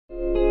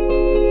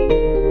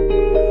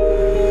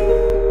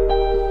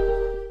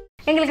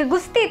எங்களுக்கு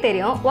குஸ்தி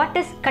தெரியும். வாட்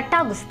இஸ் கட்டா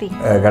குஸ்தி?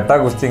 கட்டா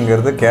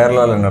குஸ்திங்கிறது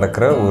கேரளாவில்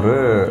நடக்கிற ஒரு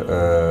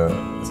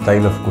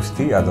ஸ்டைல் ஆஃப்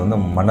குஸ்தி. அது வந்து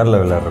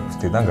மணலில் விளையாடுற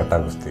குஸ்தி தான் கட்டா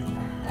குஸ்தி.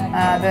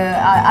 அது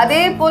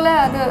அதே போல்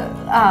அது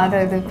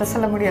அது இப்போ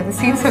சொல்ல முடியாது.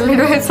 சீன்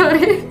சொல்லிடுவேன்.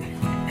 சாரி,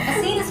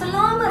 சொல்ல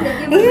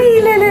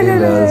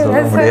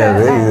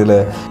முடியாது. இதில்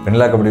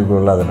வெண்ணிலா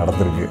கபடிக்குள்ள அது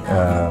நடந்திருக்கு.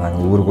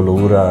 நாங்கள்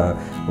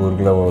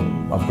ஊருக்குள்ளே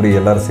அப்படி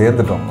எல்லோரும்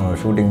சேர்ந்துட்டோம்.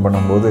 ஷூட்டிங்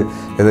பண்ணும்போது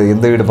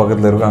எந்த வீடு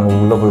பக்கத்தில் இருக்கும் அங்கே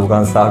உள்ளே போய்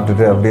உட்காந்து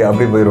சாப்பிட்டுட்டு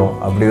அப்படி போயிடுவோம்.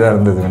 அப்படி தான்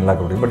இருந்தது வெண்ணிலா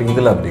கபடி. பட்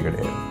இதில் அப்படி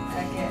கிடையாது.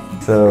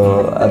 ஸோ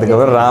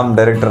அதுக்கப்புறம் ராம்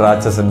டைரக்டர்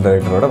ராட்சசன்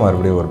டைரக்டரோட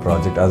மறுபடியும் ஒரு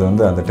ப்ராஜெக்ட். அது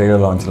வந்து அந்த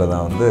ட்ரெய்லர் லான்ச்சில்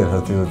தான் வந்து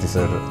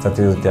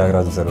சத்யஜோதி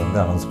தியாகராஜன் சார்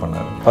வந்து அனௌன்ஸ்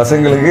பண்ணார்.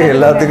 பசங்களுக்கு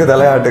எல்லாத்துக்கும்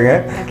தலையாட்டுங்க,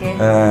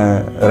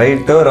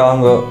 ரைட்டோ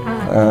ராங்கோ,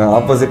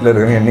 ஆப்போசிட்டில்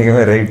இருக்கிறவங்க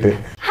என்றைக்குமே ரைட்டு.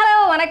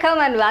 வணக்கம்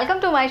and welcome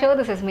to my show.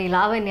 This is me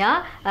Lavanya.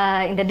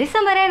 இந்த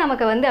டிசம்பரே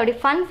நமக்கு வந்து அப்படி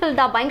ஃபன்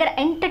ஃபில்டாக பயங்கர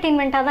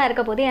என்டர்டெயின்மெண்ட்டாக தான்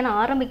இருக்க போது. ஏன்னா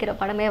ஆரம்பிக்கிற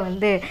படமே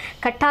வந்து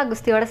கட்டா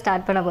குஸ்தியோட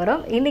ஸ்டார்ட் பண்ண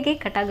போகிறோம். இன்றைக்கி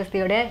கட்டா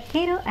குஸ்தியோட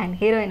ஹீரோ அண்ட்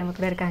ஹீரோயின் நம்ம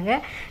கூட இருக்காங்க.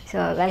 So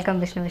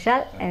welcome Vishnu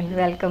Vishal and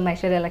welcome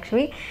Aishwarya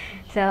Lakshmi.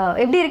 So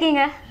எப்படி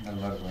இருக்கீங்க?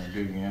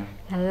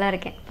 நல்லா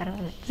இருக்கேன்.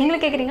 பரவாயில்ல.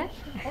 நீங்களும் கேட்குறீங்க?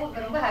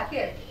 ரொம்ப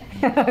ஹாப்பியாக இருக்கு.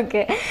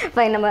 Okay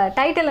fine. நம்ம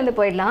டைட்டில் வந்து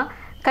போயிடலாம்.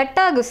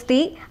 கட்டா குஸ்தி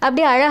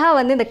அப்படியே அழகாக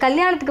வந்து இந்த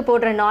கல்யாணத்துக்கு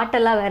போடுற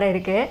நாட்டெல்லாம் வேறு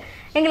இருக்குது.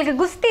 எங்களுக்கு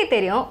குஸ்தி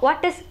தெரியும்.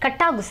 வாட் இஸ்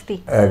கட்டா குஸ்தி?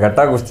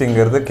 கட்டா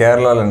குஸ்திங்கிறது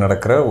கேரளாவில்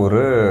நடக்கிற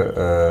ஒரு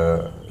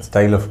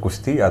ஸ்டைல் ஆஃப்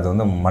குஸ்தி. அது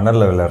வந்து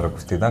மணலில் விளையாடுற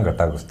குஸ்தி தான்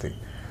கட்டா குஸ்தி.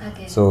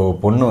 ஸோ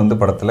பொண்ணு வந்து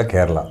படத்தில்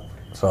கேரளா.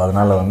 ஸோ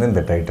அதனால் வந்து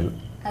இந்த டைட்டில்.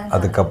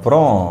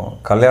 அதுக்கப்புறம்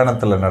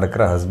கல்யாணத்தில்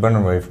நடக்கிற ஹஸ்பண்ட்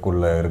அண்ட்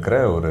ஒய்ஃப்குள்ளே இருக்கிற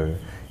ஒரு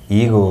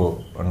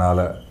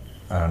ஈகோனால்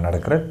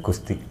நடக்கிற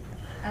குஸ்தி.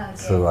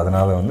 ஸோ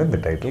அதனால் வந்து இந்த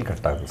டைட்டில்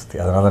கட்டா குஸ்தி.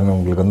 அதனால்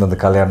உங்களுக்கு வந்து அந்த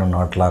கல்யாணம்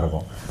நாட்டெலாம்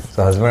இருக்கும். ஸோ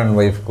ஹஸ்பண்ட் அண்ட்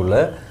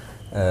ஒய்ஃப்குள்ளே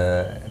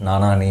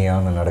நானா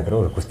நீயான்னு நடக்கிற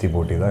ஒரு குஸ்தி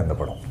போட்டி தான் இந்த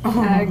படம்.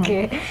 ஓகே,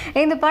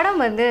 இந்த படம்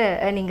வந்து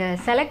நீங்கள்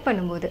செலக்ட்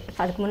பண்ணும்போது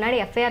அதுக்கு முன்னாடி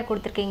எஃப்ஐஆர்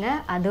கொடுத்துருக்கீங்க.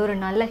 அது ஒரு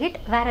நல்ல ஹிட்,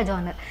 வேறு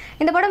ஜானர்.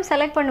 இந்த படம்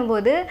செலக்ட்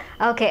பண்ணும்போது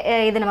ஓகே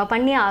இது நம்ம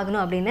பண்ணியே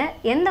ஆகணும் அப்படின்னு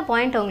எந்த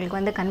பாயிண்ட் உங்களுக்கு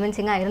வந்து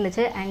கன்வின்சிங்காக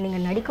இருந்துச்சு? அண்ட்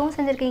நீங்கள் நடிக்கவும்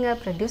செஞ்சுருக்கீங்க,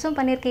 ப்ரொடியூஸும்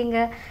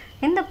பண்ணியிருக்கீங்க.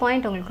 எந்த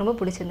பாயிண்ட் உங்களுக்கு ரொம்ப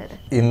பிடிச்சிருந்தது?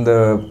 இந்த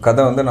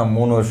கதை வந்து நான்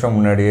 3 வருஷம்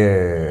முன்னாடியே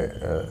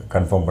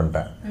கன்ஃபார்ம்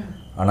பண்ணிட்டேன்.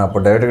 ஆனால் அப்போ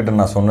டைரக்டர்கிட்ட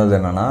நான் சொன்னது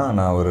என்னென்னா,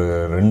 நான் ஒரு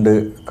 2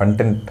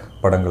 கண்டென்ட்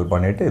படங்கள்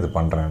பண்ணிவிட்டு இது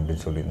பண்ணுறேன்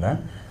அப்படின்னு சொல்லியிருந்தேன்.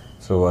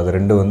 ஸோ அது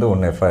 2 வந்து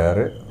ஒன்று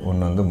எஃப்ஐஆர்,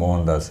 ஒன்று வந்து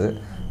மோகன்தாஸ்.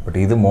 பட்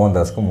இது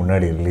மோகன்தாஸ்க்கு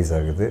முன்னாடி ரிலீஸ்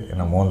ஆகுது.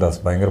 ஏன்னா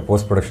மோகன்தாஸ் பயங்கர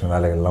போஸ்ட் ப்ரொடக்ஷன்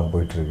வேலைகள்லாம்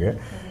போயிட்டுருக்கு.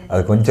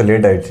 அது கொஞ்சம்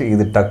லேட் ஆகிடுச்சு.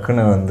 இது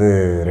டக்குன்னு வந்து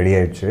ரெடி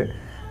ஆகிடுச்சு.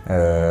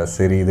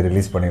 சரி இது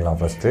ரிலீஸ் பண்ணிடலாம்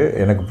ஃபஸ்ட்டு.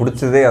 எனக்கு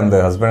பிடிச்சதே அந்த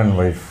ஹஸ்பண்ட் அண்ட்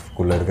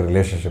ஒய்ஃப்குள்ளே இருக்கிற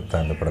ரிலேஷன்ஷிப்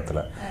தான் இந்த படத்தில்.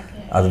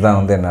 அதுதான்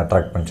வந்து என்னை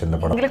அட்ராக்ட் பண்ணிச்சு இந்த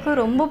படம்.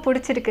 எங்களுக்கும் ரொம்ப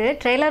பிடிச்சிருக்கு.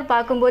 ட்ரெய்லர்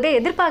பார்க்கும்போதே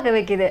எதிர்பார்க்க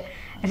வைக்குது.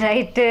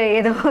 ரைட்டு,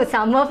 ஏதோ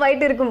செம்ம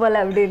ஃபைட் இருக்கும் போல்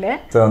அப்படின்னு.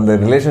 ஸோ அந்த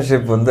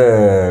ரிலேஷன்ஷிப் வந்து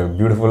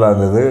பியூட்டிஃபுல்லாக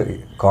இருந்தது,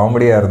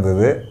 காமெடியாக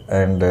இருந்தது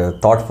அண்டு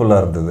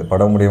தாட்ஃபுல்லாக இருந்தது.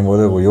 படம் முடியும்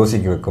போது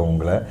யோசிக்க வைக்கும்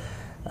உங்களை.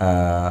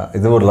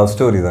 இது ஒரு லவ்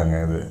ஸ்டோரி தாங்க.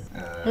 இது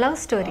லவ்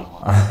ஸ்டோரி.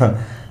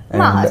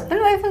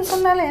 ஹஸ்பண்ட் ஒய்ஃப்னு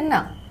சொன்னாலே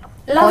என்ன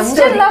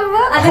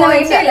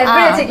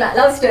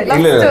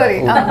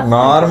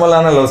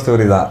நார்மலான லவ்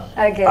ஸ்டோரி தான்.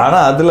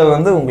 ஆனால் அதில்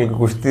வந்து உங்களுக்கு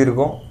குஸ்தி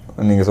இருக்கும்,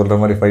 நீங்கள் சொல்கிற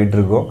மாதிரி ஃபைட்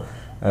இருக்கும்,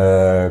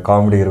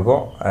 காமெடி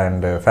இருக்கும்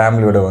அண்டு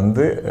ஃபேமிலியோட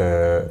வந்து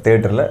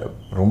தேட்டரில்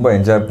ரொம்ப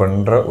என்ஜாய்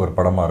பண்ணுற ஒரு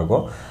படமாக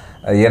இருக்கும்.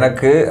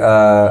 எனக்கு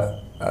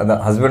அந்த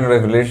ஹஸ்பண்ட்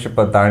ஒய்ஃப்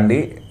ரிலேஷன்ஷிப்பை தாண்டி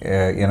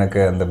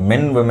எனக்கு அந்த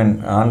மென் விமென்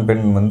ஆண்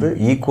பெண் வந்து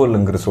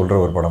ஈக்குவலுங்கிற சொல்கிற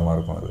ஒரு படமாக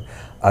இருக்கும்.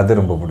 அது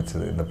ரொம்ப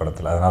பிடிச்சது இந்த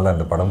படத்தில். அதனால்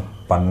அந்த படம்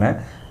பண்ணேன்,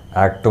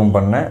 ஆக்டும்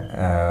பண்ணேன்,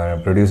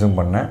 ப்ரொடியூஸும்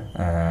பண்ணேன்.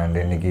 அண்ட்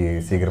இன்றைக்கி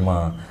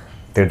சீக்கிரமாக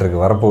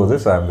தேட்டருக்கு வரப்போகுது.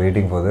 So I am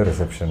waiting for the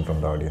reception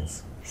from the audience.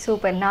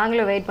 Super,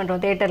 நாங்களும் வெயிட்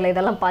பண்ணுறோம் தேட்டரில்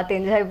இதெல்லாம் பார்த்து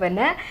என்ஜாய்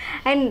பண்ணேன்.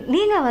 அண்ட்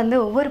நீங்கள் வந்து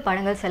ஒவ்வொரு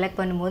படங்கள் செலக்ட்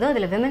பண்ணும்போது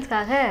அதில்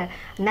விமென்ஸ்க்காக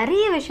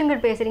நிறைய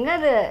விஷயங்கள் பேசுகிறீங்க.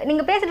 அது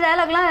நீங்கள் பேசுகிற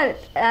டயலாக்லாம்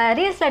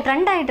ரீல்ஸில்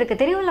ட்ரெண்ட் ஆகிட்டு இருக்கு,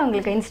 தெரியும்ல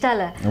உங்களுக்கு?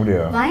 இன்ஸ்டாவில்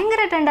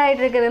பயங்கர ட்ரெண்ட்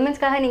ஆகிட்டு இருக்கு.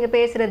 விமென்ஸ்க்காக நீங்கள்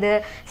பேசுகிறது,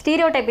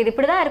 ஸ்டீரியோ டைப் இது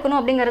இப்படி தான் இருக்கணும்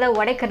அப்படிங்கிறத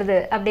உடைக்கிறது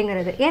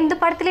அப்படிங்கிறது எந்த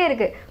படத்துலேயே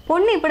இருக்குது.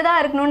 பொண்ணு இப்படி தான்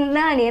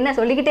இருக்கணும்னா நீ என்ன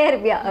சொல்லிக்கிட்டே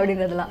இருப்பியா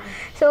அப்படிங்கிறதுலாம்.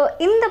 ஸோ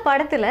இந்த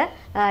படத்தில்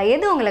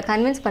எது உங்களை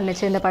கன்வின்ஸ்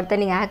பண்ணுச்சு இந்த படத்தை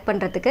நீங்கள் ஆக்ட்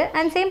பண்ணுறதுக்கு?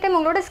 அண்ட் சேம் டைம்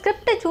உங்களோட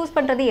ஸ்கிரிப்டை சூஸ்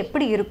பண்ணுறது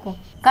எப்படி இருக்கும்?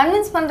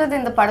 கன்வின்ஸ் பண்ணுறது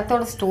இந்த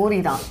படத்தோட ஸ்டோரி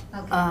தான்.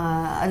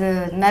 அது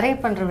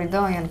நரேட் பண்ணுற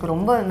விதம் எனக்கு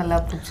ரொம்ப நல்லா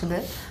பிடிச்சது.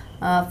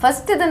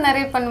 ஃபஸ்ட் இதை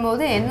நரேட்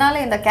பண்ணும்போது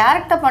என்னால் இந்த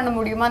கேரக்டர் பண்ண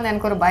முடியுமான்னு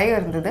எனக்கு ஒரு பயம்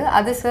இருந்தது.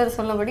 அது சார்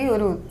சொல்லபடி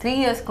ஒரு 3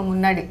 இயர்ஸ்க்கு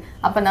முன்னாடி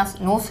அப்போ நான்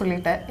நோ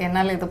சொல்லிட்டேன்,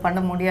 என்னால் இது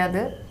பண்ண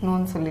முடியாது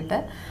நோன்னு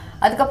சொல்லிட்டேன்.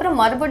 அதுக்கப்புறம்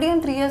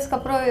மறுபடியும் 3 இயர்ஸ்க்கு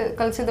அப்புறம்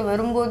கழிச்சு இது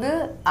வரும்போது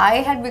ஐ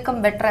had become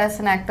better as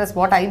an actress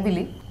what I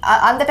believe.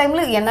 அந்த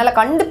டைமில் என்னால்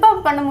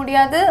கண்டிப்பாக பண்ண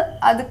முடியாது,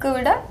 அதுக்கு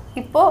விட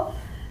இப்போது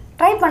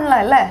ட்ரை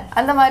பண்ணலாம் இல்லை,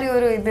 அந்த மாதிரி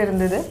ஒரு இது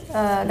இருந்தது.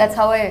 That's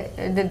how I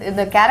did.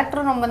 இந்த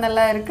கேரக்டரும் ரொம்ப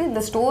நல்லா இருக்குது,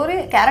 இந்த ஸ்டோரி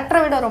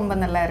கேரக்டரை விட ரொம்ப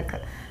நல்லா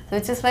இருக்குது.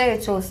 Which is why I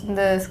chose.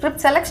 இந்த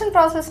ஸ்கிரிப்ட் செலெக்ஷன்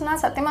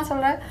ப்ராசஸ்னால் சத்தியமாக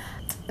சொல்கிறேன்,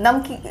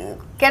 நமக்கு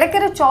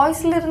கிடைக்கிற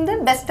சாய்ஸ்லேருந்து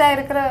பெஸ்ட்டாக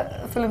இருக்கிற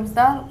ஃபிலிம்ஸ்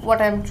தான்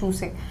what I am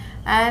choosing.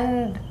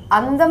 And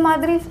அந்த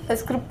மாதிரி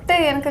ஸ்கிரிப்டை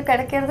எனக்கு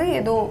கிடைக்கிறது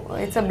ஏதோ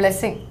it's a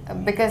blessing.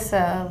 Because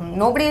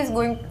nobody is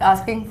going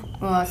asking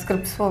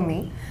scripts for me.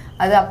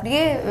 அது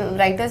அப்படியே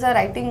writers are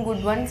writing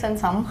good ones and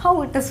somehow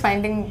it is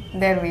finding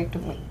their way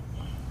to me.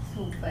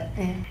 Super.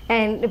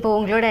 And இப்போ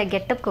உங்களோட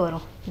கெட்டப்க்கு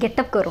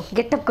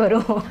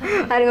வரும்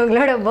அது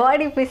உங்களோட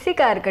பாடி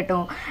ஃபிசிக்காக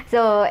இருக்கட்டும். ஸோ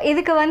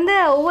இதுக்கு வந்து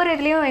ஒவ்வொரு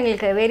இதுலேயும்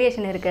எங்களுக்கு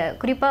வேரியேஷன் இருக்குது.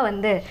 குறிப்பாக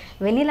வந்து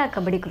வெண்ணிலா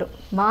கபடி குழு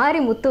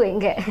மாறி முத்து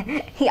எங்கே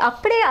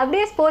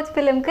அப்படியே ஸ்போர்ட்ஸ்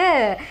ஃபிலிம்க்கு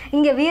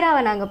இங்கே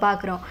வீராவை நாங்கள்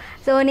பார்க்குறோம்.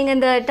 ஸோ நீங்கள்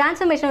இந்த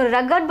டிரான்ஸ்ஃபர்மேஷன் ஒரு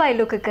ரக்கட் பாய்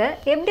லுக்குக்கு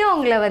எப்படி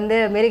உங்களை வந்து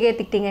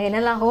மெருகேற்றிக்கிட்டீங்க?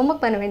 என்னெல்லாம்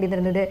ஹோம்ஒர்க் பண்ண வேண்டியது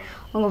இருந்தது?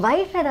 உங்கள்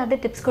ஒய்ஃப்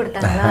ஏதாவது டிப்ஸ்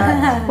கொடுத்தாங்களா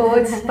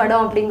ஸ்போர்ட்ஸ்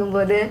படம்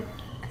அப்படிங்கும்போது?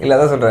 இல்லை,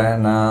 அதான்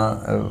சொல்கிறேன்,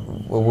 நான்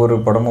ஒவ்வொரு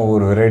படமும்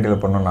ஒவ்வொரு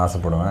வெரைட்டியில் பண்ணணும்னு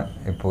ஆசைப்படுவேன்.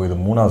 இப்போது இது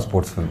 3வது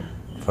ஸ்போர்ட்ஸ் ஃபிலிம்.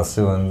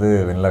 ஃபஸ்ட்டு வந்து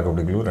வெண்ணிலா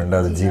கபடி குழு,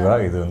 2வது ஜீவா,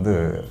 இது வந்து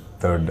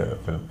 3rd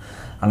ஃபிலிம்.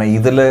 ஆனால்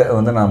இதில்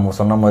வந்து நான்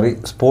சொன்ன மாதிரி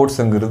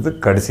ஸ்போர்ட்ஸுங்கிறது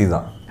கடைசி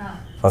தான்.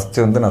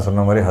 ஃபஸ்ட்டு வந்து நான்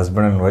சொன்ன மாதிரி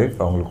ஹஸ்பண்ட் அண்ட் ஒய்ஃப்,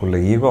 அவங்களுக்குள்ள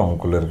ஈகோ,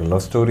 அவங்களுக்குள்ள இருக்க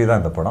லவ் ஸ்டோரி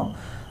தான் இந்த படம்.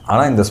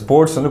 ஆனால் இந்த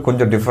ஸ்போர்ட்ஸ் வந்து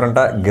கொஞ்சம்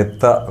டிஃப்ரெண்ட்டாக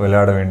கெத்தாக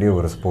விளையாட வேண்டிய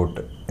ஒரு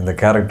ஸ்போர்ட்டு. இந்த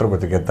கேரக்டர்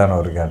கொஞ்சம் கெத்தான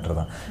ஒரு கேரக்டர்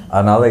தான்.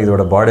 அதனால்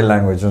இதோட பாடி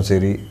லாங்குவேஜும்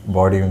சரி,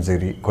 பாடியும்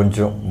சரி,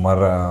 கொஞ்சம்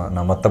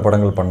நான் மற்ற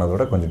படங்கள்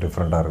பண்ணதோட கொஞ்சம்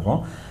டிஃப்ரெண்ட்டாக இருக்கும்.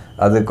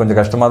 அது கொஞ்சம்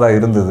கஷ்டமாக தான்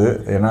இருந்தது.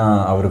 ஏன்னா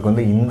அவருக்கு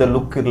வந்து இந்த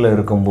லுக்கில்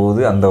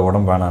இருக்கும்போது அந்த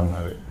உடம்பு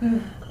வேணான்னாரு.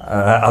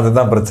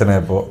 அதுதான் பிரச்சனை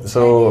இப்போது.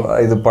 ஸோ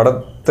இது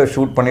படத்தை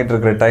ஷூட் பண்ணிகிட்டு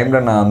இருக்கிற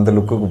டைமில் நான் அந்த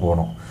லுக்குக்கு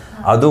போனோம்.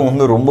 அதுவும்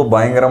வந்து ரொம்ப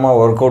பயங்கரமாக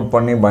ஒர்க் அவுட்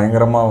பண்ணி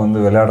பயங்கரமாக வந்து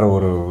விளையாடுற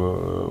ஒரு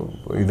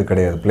இது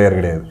கிடையாது, பிளேயர்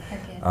கிடையாது.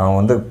 அவன்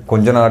வந்து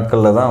கொஞ்ச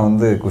நாட்களில் தான்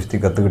வந்து குஸ்தி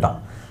கற்றுக்கிட்டான்.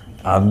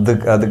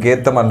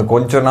 அதுக்கேற்ற மாதிரி அந்த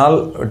கொஞ்ச நாள்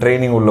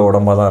ட்ரைனிங் உள்ள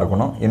உடம்பாக தான்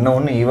இருக்கணும்.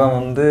 இன்னொன்று, இவன்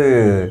வந்து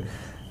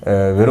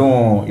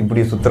வெறும்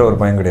இப்படி சுற்றுற ஒரு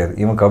பையன் கிடையாது,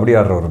 இவன் கபடி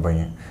ஆடுற ஒரு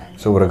பையன்.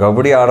 ஸோ ஒரு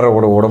கபடி ஆடுற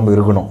உடம்பு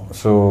இருக்கணும்.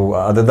 ஸோ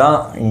அதுதான்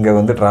இங்கே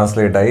வந்து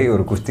டிரான்ஸ்லேட் ஆகி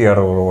ஒரு குஸ்தி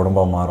ஆடுற ஒரு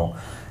உடம்பாக மாறும்.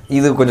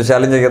 இது கொஞ்சம்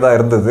சேலஞ்சிங்காக தான்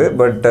இருந்தது.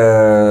 பட்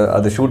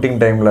அது ஷூட்டிங்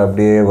டைமில்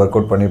அப்படியே ஒர்க்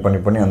அவுட்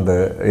பண்ணி அந்த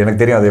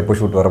எனக்கு தெரியும் அது எப்போ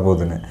ஷூட்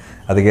வரப்போகுதுன்னு.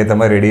 அதுக்கேற்ற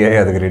மாதிரி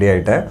அதுக்கு ரெடி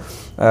ஆகிட்டேன்.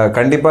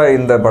 கண்டிப்பாக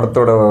இந்த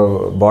படத்தோட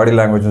பாடி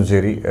லாங்குவேஜும்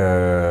சரி,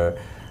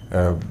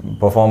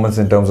 பர்ஃபார்மன்ஸ்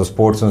இன் டர்ம்ஸ் ஆஃப்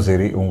ஸ்போர்ட்ஸும்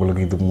சரி,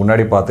 உங்களுக்கு இதுக்கு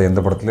முன்னாடி பார்த்த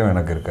எந்த படத்துலையும்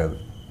எனக்கு இருக்காது.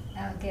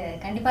 ஓகே,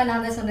 கண்டிப்பாக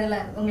நான் தான் சொன்னேன்ல,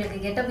 உங்களுக்கு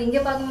கெட்டப்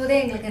இங்கே பார்க்கும்போதே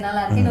எங்களுக்கு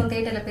நல்லா இருக்கு. இன்னும்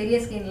தேட்டரில் பெரிய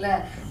ஸ்க்ரீனில்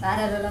வேற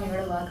யாரெல்லாம்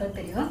உங்களோட வாக்கர்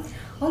தெரியும்.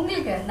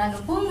 உங்களுக்கு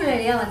நாங்கள்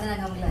பூங்குழலியாக வந்து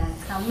நாங்கள் உங்களை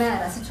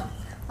செம்மையாக ரசித்தோம்.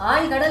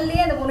 ஆள்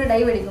கடல்லையே அந்த பொண்ணு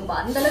டைவ் அடிக்கும்பா,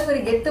 அந்த அளவுக்கு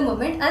ஒரு கெத்து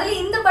மூமெண்ட். அதுல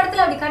இந்த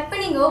படத்துல அப்படி கட்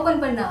பண்ணி இங்க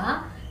ஓபன் பண்ணா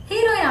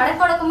ஹீரோயின்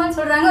அடக்கொடக்கமான்னு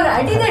சொல்றாங்க, ஒரு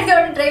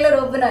அடிதடியோட ட்ரெய்லர்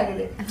ஓபன்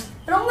ஆகுது.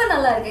 ரொம்ப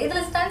நல்லா இருக்கு.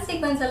 இதுல ஸ்டன்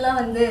சீக்வன்ஸ் எல்லாம்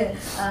வந்து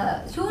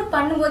ஷூட்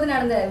பண்ணும்போது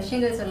நடந்த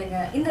விஷயங்கள் சொல்லுங்க.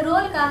 இந்த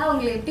ரோலுக்காக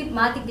உங்களை எப்படி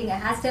மாத்திக்கிட்டீங்க?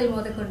 ஹேர் ஸ்டைல்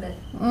முதற்கொண்டு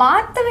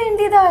மாற்ற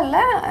வேண்டியதா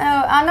இல்லை,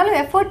 ஆனாலும்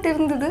எஃபர்ட்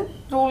இருந்தது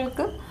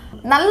ரோலுக்கு.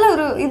 நல்ல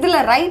ஒரு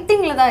இதில்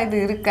ரைட்டிங்கில் தான் இது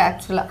இருக்குது.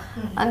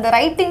 ஆக்சுவலாக அந்த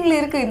ரைட்டிங்கில்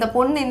இருக்குது, இந்த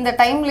பொண்ணு இந்த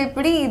டைமில்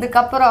இப்படி,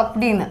 இதுக்கப்புறம்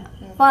அப்படின்னு.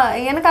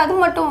 எனக்கு அது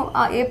மட்டும்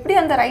எப்படி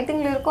அந்த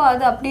ரைட்டிங்கில் இருக்கோ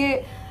அது அப்படியே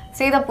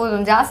செய்தால்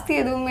போதும், ஜாஸ்தி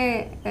எதுவுமே.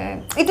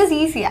 It is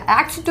easy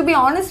actually, to be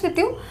honest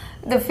with you.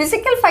 The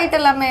physical fight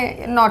எல்லாமே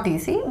not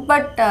easy,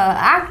 but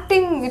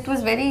acting it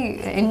was very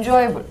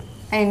enjoyable.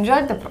 I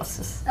enjoy the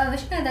process.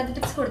 Vishnu ஏதாவது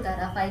டிப்ஸ்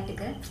கொடுத்தாரா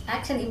ஃபைட்டுக்கு?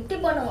 ஆக்ஷன் இப்படி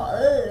பண்ணுவோம்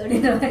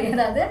அப்படின்ற மாதிரி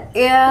ஏதாவது?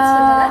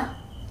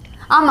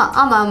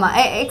 ஆமாம்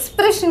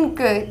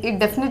எக்ஸ்பிரஷனுக்கு it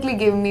definitely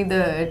give me the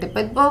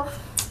tip.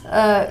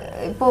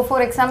 இப்போ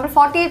ஃபார் எக்ஸாம்பிள்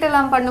 48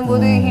 எல்லாம்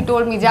பண்ணும்போது ஹி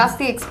டோல்ட் மீ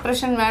ஜாஸ்தி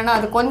எக்ஸ்பிரஷன் வேணாம்,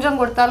 அது கொஞ்சம்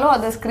கொடுத்தாலும்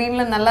அது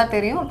ஸ்க்ரீனில் நல்லா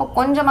தெரியும், அப்போ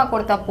கொஞ்சமாக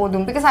கொடுத்தா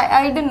போதும். Because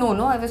I didn't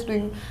no I was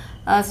doing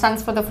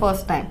stunts for the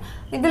first time.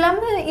 இது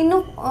இல்லாமல்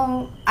இன்னும்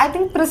ஐ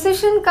திங்க்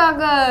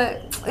ப்ரிசிஷனுக்காக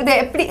இதை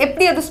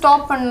எப்படி அது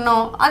ஸ்டாப்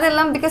பண்ணணும்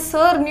அதெல்லாம், because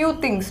sir new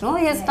things no,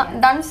 he has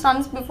done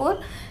stunts before.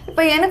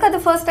 இப்போ எனக்கு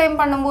அது ஃபர்ஸ்ட் டைம்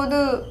பண்ணும்போது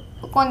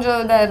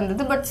கொஞ்சம் இதாக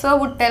இருந்தது, but sir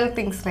would del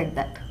things like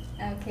that.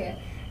 Okay.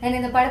 And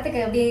இந்த படத்துக்கு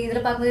அப்படி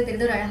இதில் பார்க்கும்போது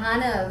தெரியுது ஒரு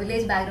அழகான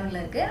வில்லேஜ் பேக்ரவுண்டில்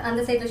இருக்குது. அந்த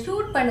சைடில்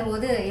ஷூட்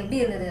பண்ணும்போது எப்படி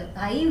இருந்தது?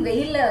 ஹை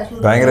வெயிலில்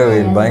ஷூட்? பயங்கர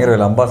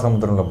வெயில்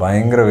அம்பாசமுத்திரம்ல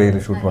பயங்கர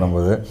வெயில் ஷூட்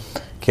பண்ணும்போது.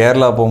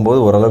 கேரளா போகும்போது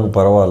ஓரளவுக்கு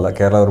பரவாயில்ல,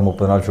 கேரளா ஒரு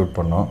 30 நாள் ஷூட்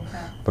பண்ணோம்.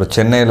 அப்புறம்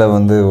சென்னையில்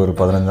வந்து ஒரு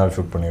 15 நாள்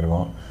ஷூட்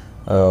பண்ணியிருக்கோம்.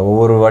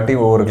 ஒவ்வொரு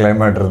வாட்டியும் ஒவ்வொரு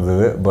கிளைமேட்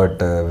இருந்தது.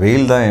 பட்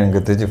வெயில் தான்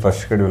எனக்கு தெரிஞ்சு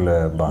ஃபர்ஸ்ட்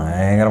ஷெடியூலில்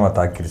பயங்கரமாக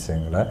தாக்கிடுச்சு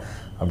எங்களை.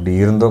 அப்படி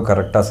இருந்தோம்,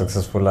 கரெக்டாக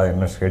சக்ஸஸ்ஃபுல்லாக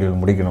என்ன ஷெடியூல்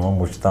முடிக்கணுமோ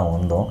முடிச்சு தான்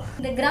வந்தோம்.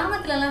 இந்த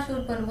கிராமத்துலலாம்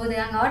ஷூட் பண்ணும்போது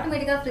அங்கே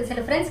ஆட்டோமேட்டிக்காக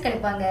சில ஃப்ரெண்ட்ஸ்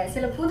கிடைப்பாங்க,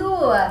 சில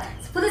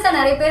புதுசாக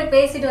நிறைய பேர்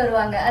பேசிட்டு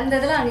வருவாங்க.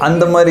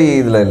 அந்த மாதிரி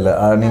இதில் இல்லை.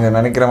 நீங்கள்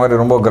நினைக்கிற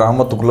மாதிரி ரொம்ப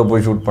கிராமத்துக்குள்ளே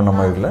போய் ஷூட் பண்ண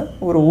மாதிரி இல்லை.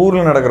 ஒரு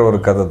ஊரில் நடக்கிற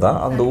ஒரு கதை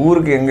தான். அந்த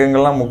ஊருக்கு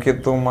எங்கெங்கெல்லாம்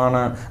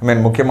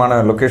முக்கியமான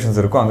லொக்கேஷன்ஸ்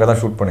இருக்கோ அங்கே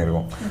தான் ஷூட்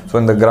பண்ணியிருக்கோம். ஸோ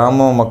இந்த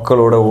கிராம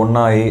மக்களோட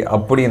ஒன்றாகி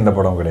அப்படி இந்த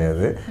படம்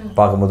கிடையாது.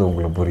 பார்க்கும்போது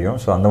உங்களுக்கு புரியும்.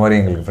 ஸோ அந்த மாதிரி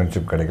எங்களுக்கு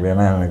ஃப்ரெண்ட்ஷிப் கிடைக்கல.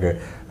 ஏன்னா எனக்கு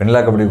வெண்ணிலா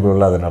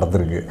கபடிக்குள்ளே அது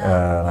நடந்திருக்கு.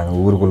 நாங்கள்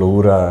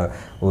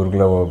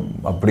ஊருக்குள்ளே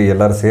அப்படி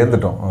எல்லோரும்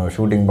சேர்ந்துட்டோம்.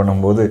 ஷூட்டிங்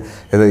பண்ணும்போது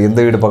எந்த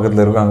வீடு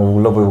பக்கத்தில் இருக்கோ அங்கே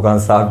உள்ளே போய்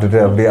உட்காந்து சாப்பிட்டுட்டு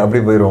அப்படி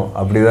போயிடுவோம்.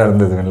 அப்படி தான்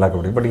இருந்தது வெண்ணிலா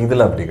கபடி. பட்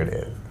இதில் அப்படி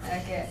கிடையாது.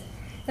 ஓகே.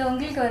 ஸோ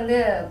உங்களுக்கு வந்து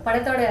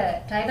படத்தோட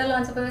ட்ரைலர்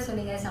லான்ச் அப்பவே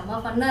சொன்னீங்க செம்ம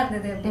ஃபன்னாக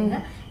இருந்தது அப்படின்னு.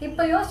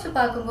 இப்போ யோசிச்சு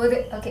பார்க்கும்போது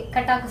ஓகே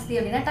கட்டா குஸ்தி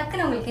அப்படின்னா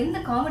டக்குன்னு உங்களுக்கு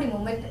எந்த காமெடி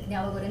மூமெண்ட்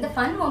ஞாபகம் வரும், எந்த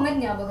ஃபன்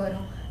மூமெண்ட் ஞாபகம்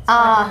வரும்?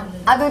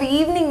 அது ஒரு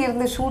ஈவினிங்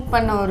இருந்து ஷூட்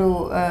பண்ண ஒரு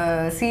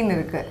சீன்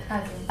இருக்கு.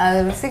 அது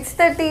ஒரு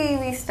 6:30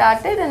 வி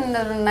ஸ்டார்டட் அண்ட்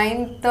ஒரு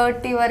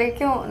 9:30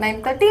 வரைக்கும்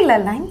 9:30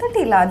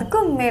 இல்லை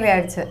அதுக்கும் மேலே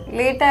ஆயிடுச்சு.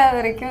 லேட்டாக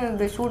வரைக்கும்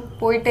இந்த ஷூட்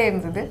போயிட்டே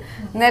இருந்தது.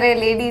 நிறைய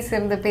லேடிஸ்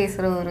இருந்து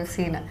பேசுகிற ஒரு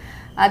சீனு.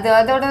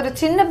 அதோட ஒரு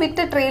சின்ன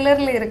பிட்டு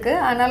ட்ரெய்லரில் இருக்குது.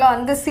 ஆனாலும்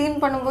அந்த சீன்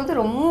பண்ணும்போது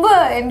ரொம்ப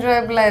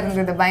என்ஜாயபிளாக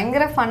இருந்தது.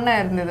 பயங்கர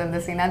ஃபன்னாக இருந்தது அந்த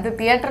சீன். அது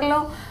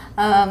தியேட்டர்லும்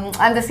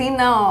அந்த சீன்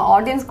நான்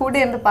ஆடியன்ஸ் கூட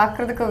இருந்து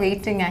பார்க்குறதுக்கு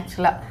வெயிட்டிங்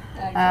ஆக்சுவலாக.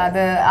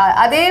 அது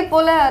அதே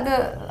போல்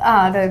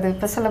அது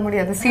இப்போ சொல்ல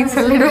முடியாது. சீன்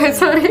சொல்லிடுவேன்,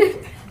 சாரி.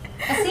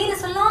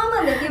 சொல்ல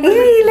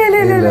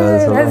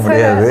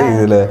முடியாது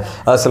இதில்.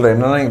 அது சொல்கிறேன்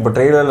என்னென்னா, இப்போ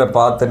ட்ரெய்லரில்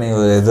பார்த்து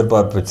நீங்கள்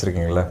எதிர்பார்ப்பு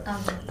வச்சுருக்கீங்களா?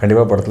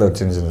 கண்டிப்பாக படத்தில் ஒரு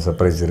சின்ன சின்ன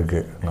சர்ப்ரைஸ்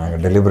இருக்குது.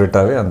 நாங்கள்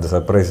டெலிபரேட்டாகவே அந்த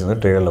சர்ப்ரைஸ் வந்து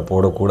ட்ரெய்லரில்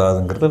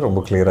போடக்கூடாதுங்கிறது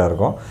ரொம்ப கிளியராக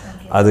இருக்கும்.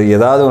 அது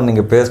ஏதாவது ஒன்று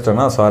நீங்கள்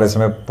பேசிட்டோன்னா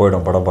சுவாரஸ்யமே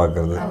போயிடும் படம்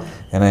பார்க்குறது.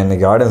 ஏன்னா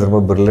இன்றைக்கி ஆடியன்ஸ்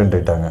ரொம்ப பிரில்லியன்ட்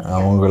ஆகிட்டாங்க.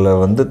 அவங்கள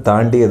வந்து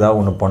தாண்டி ஏதாவது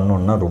ஒன்று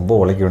பண்ணணுன்னா ரொம்ப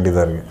உழைக்க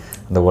வேண்டியதாக இருக்குது.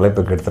 அந்த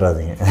உழைப்பை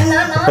கெடுத்துறாதீங்க.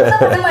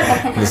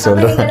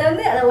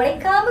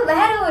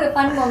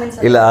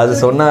 இல்லை அது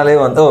சொன்னாலே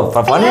வந்து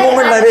ஃபன்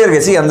மூமெண்ட் நிறைய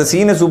இருக்கு. சி அந்த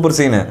Seenu super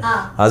Seenu.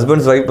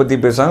 Husbands wife பற்றி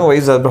பேசுவாங்க,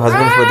 ஒய்ஃப்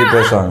ஹஸ்பண்ட்ஸ் பற்றி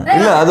பேசுவாங்க.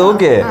 இல்லை அது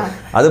ஓகே,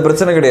 அது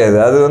பிரச்சனை கிடையாது.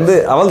 அது வந்து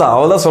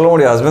அவள்தான் சொல்ல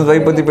முடியும். ஹஸ்பண்ட்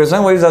ஒய்ஃப் பற்றி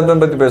பேசுவாங்க, ஒய்ஃப்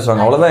ஹஸ்பண்ட் பற்றி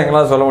பேசுவாங்க, அவ்வளோதான்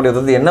எங்களால் சொல்ல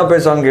முடியாது. அது என்ன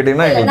பேசுவாங்கன்னு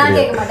கேட்டிங்கன்னா எங்களுக்கு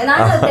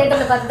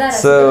தெரியாது.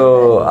 ஸோ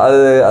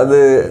அது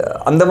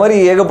அந்த மாதிரி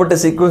ஏகப்பட்ட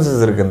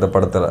சீக்வன்சஸ் இருக்குது இந்த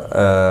படத்தில்.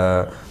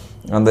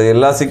 அந்த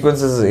எல்லா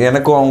சீக்வன்சஸ்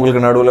எனக்கும்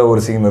அவங்களுக்கு நடுவில்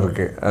ஒரு சீன்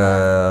இருக்குது,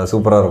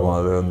 சூப்பராக இருக்கும்.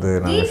 அது வந்து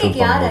நாங்கள்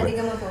ஷூட்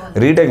பண்ணும்போது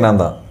ரீடேக்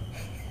நான் தான்.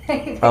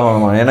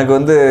 ஆமாம், எனக்கு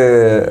வந்து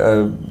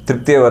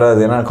திருப்தியே வராது.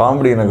 ஏன்னா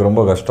காமெடி எனக்கு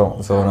ரொம்ப கஷ்டம்.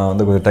 ஸோ நான்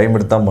வந்து கொஞ்சம் டைம்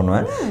எடுத்து தான்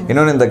பண்ணுவேன்.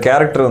 இன்னொன்று இந்த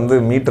கேரக்டர் வந்து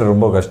மீட்டர்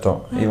ரொம்ப கஷ்டம்.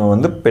 இவன்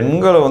வந்து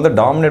பெண்களை வந்து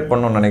டாமினேட்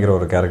பண்ணணும்னு நினைக்கிற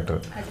ஒரு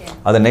கேரக்டர்.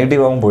 அதை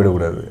நெகட்டிவாகவும்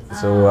போயிடக்கூடாது.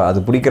 ஸோ அது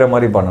பிடிக்கிற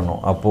மாதிரி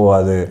பண்ணணும். அப்போது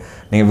அது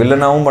நீங்கள்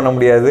வில்லனாகவும் பண்ண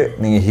முடியாது,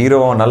 நீங்கள்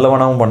ஹீரோவும்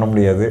நல்லவனாகவும் பண்ண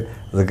முடியாது.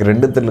 அதுக்கு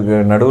ரெண்டுத்துக்கு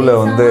நடுவில்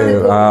வந்து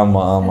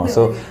ஆமாம்.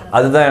 ஸோ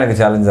அதுதான் எனக்கு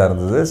சேலஞ்சாக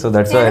இருந்தது. ஸோ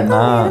தட்ஸ் வை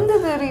நான்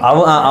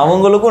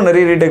அவங்களுக்கும்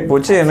நிறைய ரீடேக்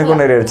போச்சு,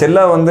 எனக்கும் நிறைய.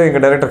 செல்லா வந்து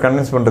எங்கள் டைரக்டர்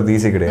கன்வின்ஸ் பண்ணுறது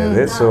ஈஸி கிடையாது.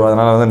 ஸோ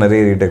அதனால் வந்து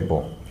நிறைய ரீடேக்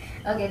போகும்.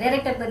 ஓகே,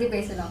 டைரக்டர் பற்றி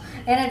பேசலாம்.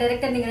 ஏன்னா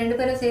டைரக்டர் நீங்கள் 2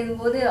 பேரும்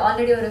சேரும்போது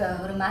ஆல்ரெடி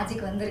ஒரு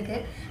மேஜிக் வந்திருக்கு,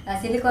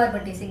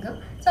 சிலிகார்பட்டி சிங்கம்.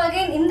 ஸோ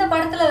அகைன் இந்த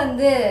படத்தில்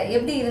வந்து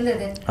எப்படி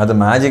இருந்தது? அது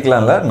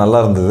மேஜிக்லாம் இல்லை, நல்லா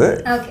இருந்தது.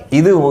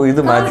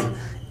 இது மேஜிக்,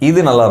 இது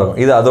நல்லாயிருக்கும்,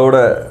 இது அதோட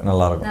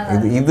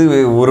நல்லாயிருக்கும். இது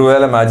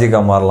ஒருவேளை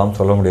மேஜிக்காக மாறலாம்,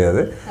 சொல்ல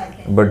முடியாது.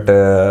 பட்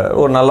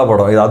ஒரு நல்ல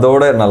படம், இது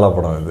அதோட நல்ல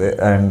படம் இது.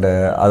 அண்ட்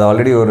அது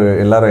ஆல்ரெடி ஒரு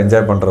எல்லோரும்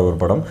என்ஜாய் பண்ணுற ஒரு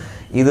படம்.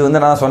 இது வந்து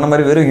நான் சொன்ன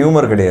மாதிரி வெறும்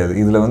ஹியூமர் கிடையாது.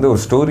 இதில் வந்து ஒரு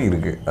ஸ்டோரி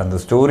இருக்குது. அந்த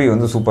ஸ்டோரி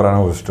வந்து சூப்பரான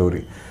ஒரு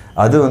ஸ்டோரி.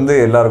 அது வந்து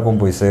எல்லாருக்கும்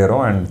போய்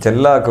சேரும். அண்ட்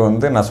செல்லாவுக்கு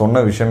வந்து நான்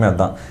சொன்ன விஷயமே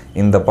அதுதான்.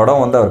 இந்த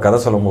படம் வந்து அவர் கதை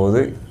சொல்லும்போது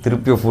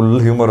திருப்பி ஃபுல்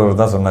ஹியூமர்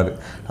அவர் தான் சொன்னார்.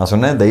 நான்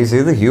சொன்னேன்,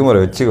 தயவுசெய்து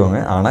ஹியூமரை வச்சுக்கோங்க,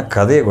 ஆனால்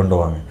கதையை கொண்டு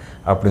வாங்க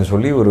அப்படின்னு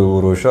சொல்லி ஒரு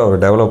வருஷம்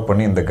அவர் டெவலப்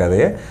பண்ணி இந்த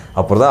கதையை.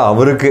 அப்புறம் தான்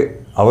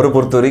அவரை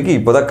பொறுத்த வரைக்கும்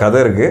இப்போ தான் கதை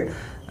இருக்குது.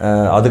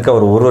 அதுக்கு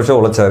அவர் 1 வருஷம்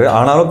உழைச்சார்.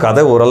 ஆனாலும்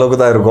கதை ஓரளவுக்கு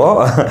தான் இருக்கும்,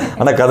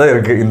 ஆனால் கதை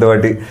இருக்குது இந்த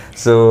வாட்டி.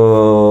 ஸோ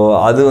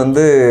அது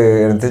வந்து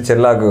எனக்கு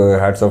செல்லாக்கு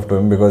hats off to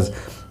him. Because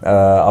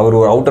அவர்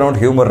ஒரு out and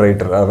out humour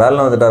writer.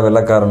 வேலை வந்துட்டா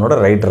வெள்ளக்காரனோட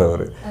ரைட்டர்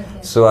அவர்.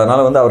 ஸோ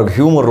அதனால் வந்து அவருக்கு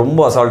ஹியூமர் ரொம்ப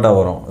அசால்ட்டாக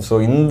வரும். ஸோ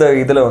இந்த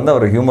இதில் வந்து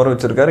அவர் ஹியூமரும்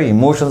வச்சுருக்காரு,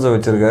 இமோஷன்ஸை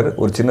வச்சுருக்காரு,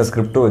 ஒரு சின்ன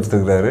ஸ்கிரிப்டும்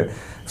வச்சுருக்காரு,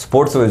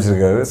 ஸ்போர்ட்ஸ்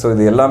வச்சுருக்காரு. ஸோ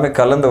இது எல்லாமே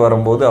கலந்து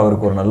வரும்போது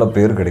அவருக்கு ஒரு நல்ல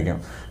பேர்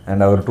கிடைக்கும்.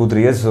 அண்ட் அவர் 2-3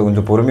 இயர்ஸ்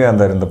கொஞ்சம் பொறுமையாக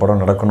இருந்தார் இந்த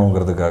படம்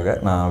நடக்கணுங்கிறதுக்காக.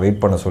 நான்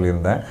வெயிட் பண்ண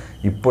சொல்லியிருந்தேன்.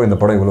 இப்போ இந்த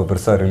படம் இவ்வளோ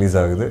பெருசாக ரிலீஸ்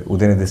ஆகுது.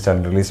 உதயநிதி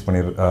ஸ்டாலின் ரிலீஸ்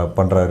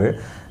பண்ணுறாரு.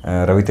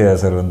 ரவிதேஜா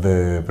சார் வந்து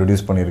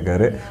ப்ரொடியூஸ்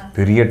பண்ணியிருக்காரு.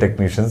 பெரிய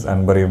technicians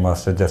Anbari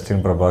master,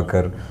 Justin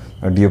Prabhakar,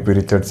 DOP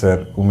Richard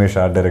sir, Umesh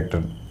art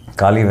director,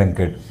 காளி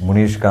வெங்கட்,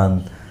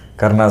 முனீஷ்காந்த்,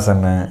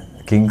 கருணாசன்,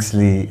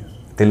 கிங்ஸ்லி,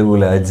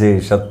 தெலுங்குல அஜய்,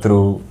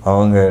 சத்ரு,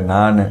 அவங்க,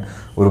 நான்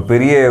ஒரு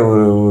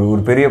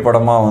பெரிய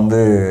படமாக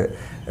வந்து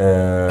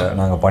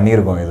நாங்கள்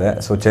பண்ணியிருக்கோம் இதை.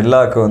 ஸோ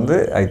செல்லாவுக்கு வந்து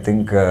ஐ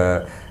திங்க்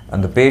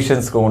அந்த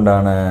பேஷன்ஸ்க்கு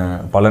உண்டான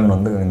பலன்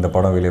வந்து இந்த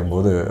படம்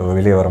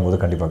வெளியே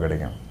வரும்போது கண்டிப்பாக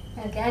கிடைக்கும்.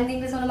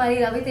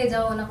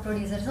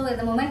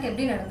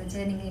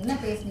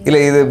 இல்லை,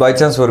 இது பை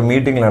சான்ஸ் ஒரு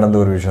மீட்டிங்கில் நடந்த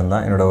ஒரு விஷயம்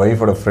தான். என்னோடய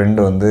ஒய்ஃபோட ஃப்ரெண்டு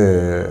வந்து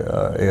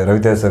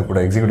ரவிதேஜா சார் கூட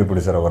எக்ஸிக்யூட்டிவ்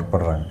ப்ரொடியூசராக ஒர்க்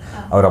பண்ணுறாங்க.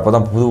 அவர் அப்போ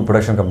தான் புது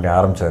ப்ரொடக்ஷன் கம்பெனி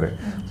ஆரம்பித்தார்.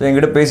 ஸோ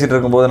எங்கிட்ட பேசிகிட்டு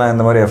இருக்கும்போது நான்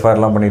இந்த மாதிரி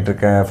எஃப்ஐஆர்லாம்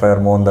பண்ணிகிட்ருக்கேன்,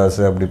 எஃப்ஐஆர் மோகன்தாஸ்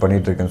அப்படி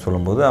பண்ணிகிட்ருக்கேன்னு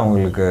சொல்லும்போது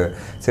அவங்களுக்கு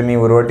சரி நீ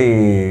ஒரு வாட்டி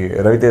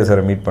ரவிதேஜா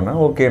சாரை மீட்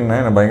பண்ணேன். ஓகேன்னு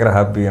நான் பயங்கர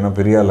ஹாப்பி, ஏன்னா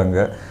பெரிய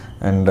ஆளுங்க.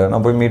 அண்ட்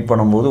நான் போய் மீட்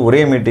பண்ணும்போது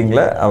ஒரே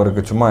மீட்டிங்கில்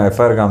அவருக்கு சும்மா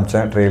எஃப்ஐஆர்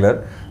காமிச்சேன், ட்ரெய்லர்,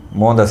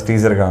 மோகன்தாஸ்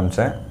டீசர்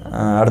காமிச்சேன்.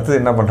 அடுத்தது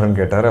என்ன பண்ணுறேன்னு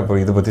கேட்டார். அப்போ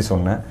இதை பற்றி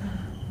சொன்னேன்.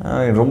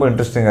 ரொம்ப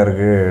இன்ட்ரெஸ்டிங்காக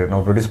இருக்குது,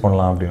 நம்ம ப்ரொடியூஸ்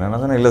பண்ணலாம் அப்படின்னா.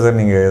 நான் சொன்னேன், இல்லை சார்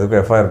நீங்கள்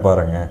எதுக்கும் எஃப்ஐஆர்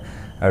பாருங்கள்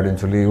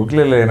அப்படின்னு சொல்லி.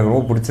 இல்லை எனக்கு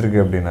ரொம்ப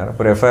பிடிச்சிருக்கு அப்படின்னாரு.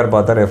 அப்புறம் எஃப்ஐஆர்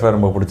பார்த்தார், எஃப்ஐஆர்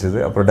ரொம்ப பிடிச்சிது.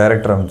 அப்புறம்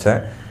டைரக்டர்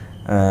அனுப்பிச்சேன்,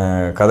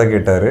 கதை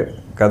கேட்டார்.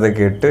 கதை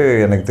கேட்டு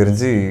எனக்கு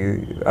தெரிஞ்சு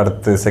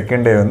அடுத்த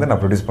செகண்ட் டே வந்து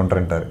நான் ப்ரொடியூஸ்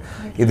பண்ணுறேன்ட்டார்.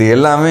 இது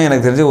எல்லாமே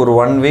எனக்கு தெரிஞ்சு ஒரு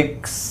 1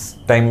 வீக்ஸ்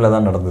டைமில்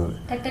தான் நடந்தது.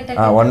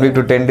 1 வீக்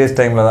to 10 days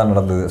டைமில் தான்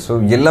நடந்தது. ஸோ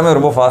எல்லாமே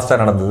ரொம்ப ஃபாஸ்ட்டாக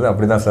நடந்தது.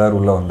 அப்படி தான் சார்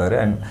உள்ளே வந்தார்.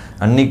 அண்ட்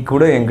அன்றைக்கி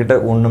கூட என்கிட்ட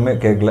ஒன்றுமே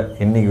கேட்கல,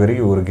 இன்றைக்கி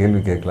வரைக்கும் ஒரு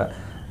கேள்வி கேட்கல.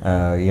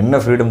 என்ன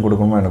ஃப்ரீடம்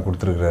கொடுக்கணுமோ எனக்கு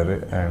கொடுத்துருக்குறாரு.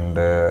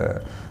 And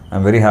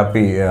I'm very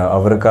happy.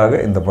 அவருக்காக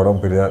இந்த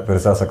படம்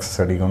பெருசாக சக்ஸஸ்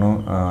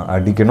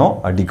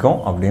அடிக்கும்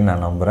அப்படின்னு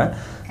நான் நம்புகிறேன்.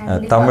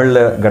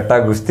 தமிழில் கட்டா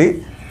குஸ்தி,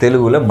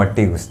 தெலுங்குல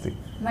மட்டி குஸ்தி.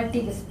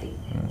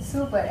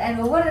 சூப்பர். அண்ட்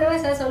ஒவ்வொரு தடவை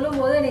சார் சொல்லும்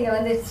போது நீங்கள்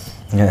வந்து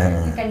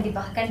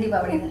கண்டிப்பாக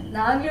அப்படின்னு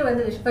நாங்களும்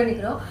வந்து விஷ்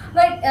பண்ணிக்கிறோம்.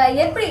 பட்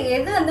எப்படி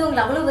எது வந்து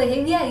உங்களை அவ்வளோ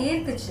ஹெவியாக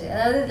ஈர்த்துச்சு?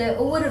 அதாவது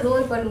ஒவ்வொரு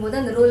ரோல் பண்ணும்போது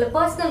அந்த ரோலில்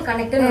பர்சனல்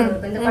கனெக்ட்னு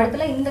இருக்கும். இந்த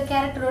படத்தில் இந்த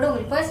கேரக்டரோட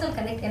உங்களுக்கு பர்சனல்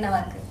கனெக்ட் என்னவா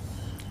இருக்குது?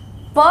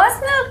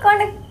 பர்சனல்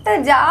கனெக்ட்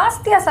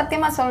ஜாஸ்தியாக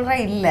சத்தியமாக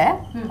சொல்கிறேன் இல்லை.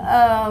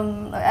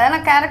 ஏன்னா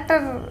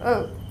கேரக்டர்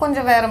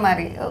கொஞ்சம் வேறு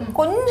மாதிரி.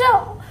 கொஞ்சம்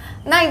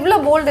நான் இவ்வளோ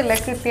போல்டு இல்லை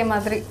கீர்த்திய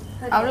மாதிரி,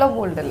 அவ்வளோ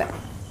போல்டு இல்லை.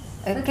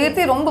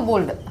 கீர்த்தி ரொம்ப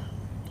போல்டு,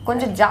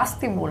 கொஞ்சம்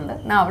ஜாஸ்தி போல்டு.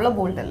 நான் அவ்வளோ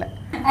போல்டு இல்லை.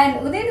 அண்ட்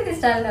உதயநிதி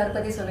ஸ்டாலின் அவரை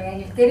பற்றி சொல்லுங்கள்.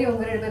 எங்களுக்கு தெரியும்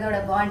உங்கள் 2 பேரோட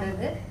பாண்ட்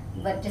வந்து,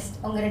 பட் ஜஸ்ட்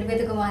உங்கள் 2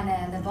 பேத்துக்குமான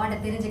அந்த பாண்டை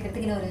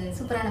தெரிஞ்சுக்கிறதுக்கு ஒரு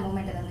சூப்பரான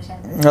மூமெண்ட் இருந்துச்சு.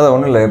 அதான்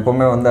ஒன்றும் இல்லை,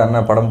 எப்போவுமே வந்து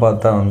அண்ணா படம்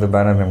பார்த்தா வந்து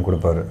பேனர் நேம்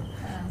கொடுப்பாரு.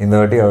 இந்த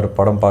வாட்டி அவர்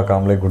படம்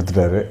பார்க்காமலே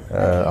கொடுத்துட்டாரு.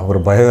 அவர்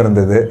பயம்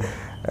இருந்தது,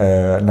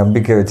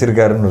 நம்பிக்கை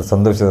வச்சுருக்காருன்னு ஒரு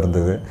சந்தோஷம்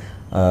இருந்தது,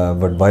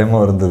 பட்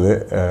பயமும் இருந்தது.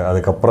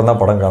 அதுக்கப்புறம் தான்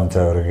படம்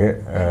காமிச்சா அவருக்கு.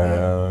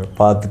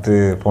 பார்த்துட்டு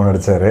ஃபோன்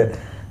அடித்தார்.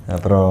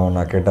 அப்புறம்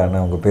நான் கேட்டேன்,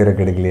 அண்ணா உங்கள் பேரை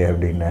கிடைக்கலையே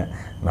அப்படின்னேன்.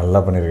 நல்லா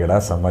பண்ணியிருக்கேடா,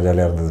 செம்ம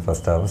ஜாலியாக இருந்தது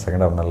ஃபஸ்ட் ஹாஃப்.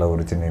 செகண்ட் ஹாஃப் நல்ல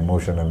ஒரு சின்ன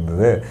எமோஷன்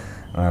இருந்தது,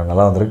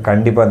 நல்லா வந்திருக்கு,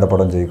 கண்டிப்பாக இந்த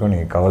படம் ஜெயிக்கும்,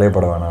 நீங்கள்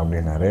கவலைப்பட வேணாம்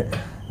அப்படின்னாரு.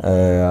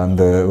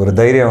 அந்த ஒரு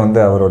தைரியம் வந்து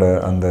அவரோட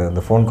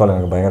அந்த ஃபோன் கால்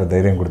எனக்கு பயங்கர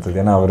தைரியம் கொடுத்தது.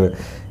 ஏன்னா அவர்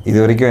இது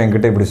வரைக்கும்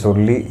என்கிட்ட இப்படி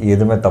சொல்லி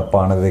எதுவுமே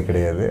தப்பானதே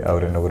கிடையாது.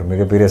 அவர் எனக்கு ஒரு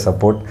மிகப்பெரிய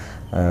சப்போர்ட்.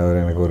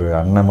 அவர் எனக்கு ஒரு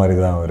அண்ணன் மாதிரி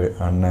தான். அவர்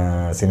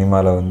அண்ணன்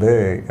சினிமாவில் வந்து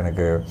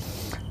எனக்கு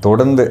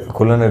தொடர்ந்து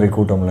குள்ளநெறி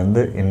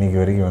கூட்டம்லேருந்து இன்றைக்கி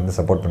வரைக்கும் வந்து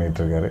சப்போர்ட்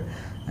பண்ணிகிட்ருக்காரு.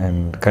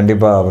 அண்ட்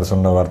கண்டிப்பாக அவர்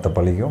சொன்ன வார்த்தை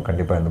பழிக்கும்.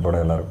 கண்டிப்பாக இந்த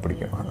படம் எல்லாருக்கும்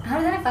பிடிக்கும்.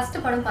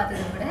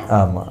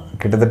 ஆமாம்,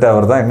 கிட்டத்தட்ட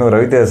அவர் தான். இன்னும்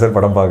ரவிதேஜா சார்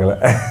படம் பார்க்கல.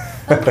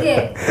 ஓகே.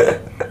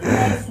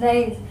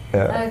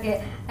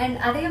 அண்ட்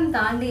அதையும்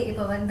தாண்டி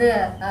இப்போ வந்து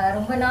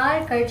ரொம்ப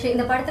நாள் கழிச்சு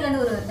இந்த படத்துல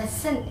இருந்து ஒரு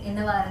லெசன்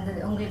என்னவா இருந்தது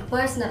உங்களுக்கு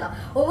பர்சனலா?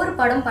 ஒவ்வொரு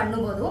படம்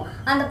பண்ணும்போதும்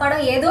அந்த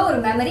படம் ஏதோ ஒரு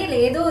மெமரி இல்லை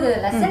ஏதோ ஒரு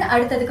லெசன்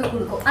அடுத்ததுக்கு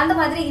கொடுக்கும். அந்த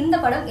மாதிரி இந்த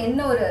படம்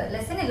என்ன ஒரு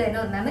லெசன் இல்லை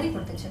என்ன ஒரு மெமரி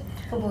கொடுத்துச்சு?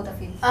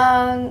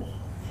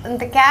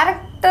 இந்த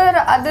கேரக்டர்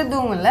அது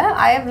எதுவும் இல்லை.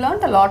 I have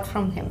learnt a lot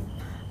from him.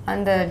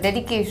 அந்த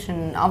டெடிக்கேஷன்,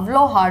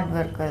 அவ்வளோ hard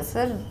work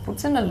sir,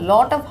 puts in a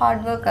lot of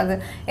hard work. அது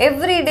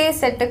எவ்ரி டே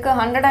செட்டுக்கு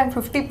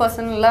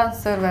 150%லாம்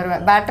சார்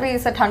வருவேன். Battery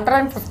is at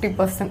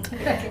 150%.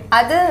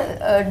 அது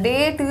டே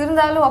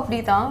தீர்ந்தாலும் அப்படி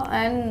தான்.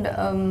 And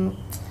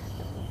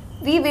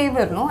we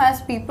waver, no? As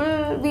people,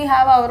 we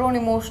have our own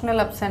emotional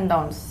ups and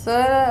downs.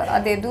 Sir,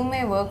 அது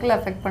எதுவுமே ஒர்க்கில்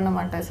affect பண்ண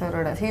மாட்டேன்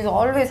சாரோட. he is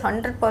always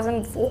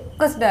 100%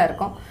 ஃபோக்கஸ்டாக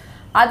இருக்கும்.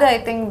 அது I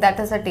think that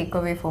is a take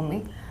away for me.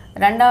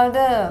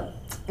 ரெண்டாவது,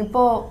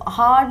 இப்போது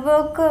hard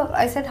work,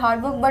 I set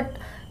hard work, but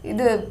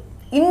இது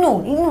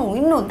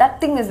இன்னும் தட்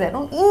திங் இஸ் தேர்,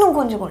 இன்னும்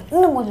கொஞ்சம்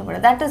கூட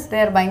தட் இஸ்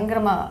தேர்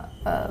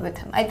பயங்கரமாக with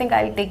him. I think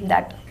I take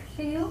that.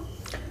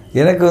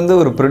 எனக்கு வந்து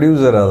ஒரு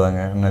ப்ரொடியூசராக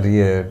தாங்க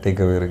நிறைய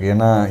டேக்அவே இருக்குது.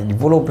 ஏன்னா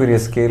இவ்வளோ பெரிய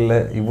ஸ்கேலில்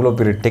இவ்வளோ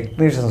பெரிய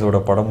டெக்னீஷியன்ஸோட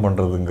படம்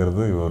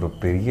பண்ணுறதுங்கிறது ஒரு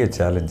பெரிய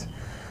சேலஞ்ச்.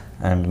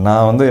 அண்ட்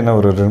நான் வந்து என்ன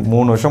ஒரு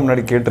 3 வருஷம்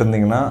முன்னாடி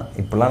கேட்டிருந்தீங்கன்னா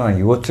இப்போலாம்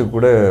நான் யோசிச்சு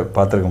கூட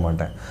பார்த்துருக்க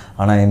மாட்டேன்.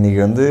 ஆனால்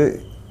இன்றைக்கி வந்து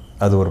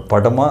அது ஒரு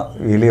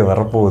படமாக வெளியே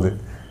வரப்போகுது.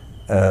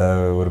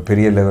 ஒரு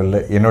பெரிய லெவலில்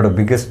என்னோடய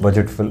பிக்கெஸ்ட்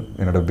பட்ஜெட் ஃபில்ம்,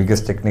 என்னோடய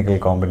biggest technical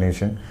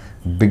combination,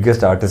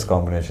 biggest artist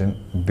combination,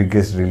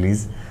 biggest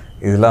release,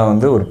 இதெல்லாம்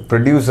வந்து ஒரு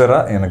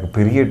ப்ரொடியூசராக எனக்கு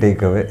பெரிய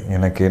டேக்அவே.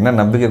 எனக்கு என்ன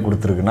நம்பிக்கை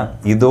கொடுத்துருக்குன்னா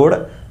இதோட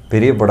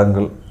பெரிய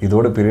படங்கள்,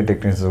 இதோட பெரிய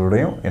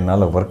டெக்னீஷியன்ஸோடையும்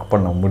என்னால் ஒர்க்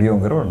பண்ண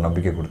முடியுங்கிற ஒரு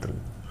நம்பிக்கை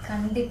கொடுத்துருக்கு.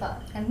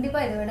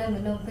 கண்டிப்பாக இதை விட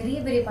இன்னும்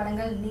பெரிய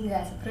படங்கள்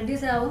நீங்கள்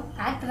ப்ரொடியூசராகவும்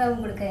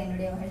ஆக்டராகவும் கொடுக்க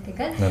என்னுடைய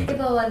வாழ்த்துக்கள்.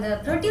 இப்போ அந்த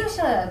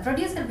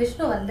ப்ரொடியூசர்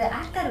விஷ்ணு வந்து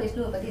ஆக்டர்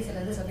விஷ்ணுவை பற்றி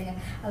சிலது சொல்லுங்கள்.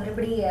 அவர்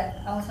எப்படி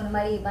அவங்க சொன்ன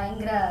மாதிரி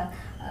பயங்கர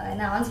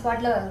நான் ஆன்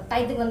ஸ்பாட்டில்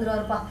டைத்துக்கு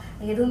வந்துடுவாருப்பா,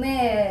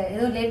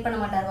 எதுவும் லேட் பண்ண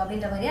மாட்டாருப்பா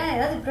அப்படின்ற மாதிரியா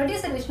ஏதாவது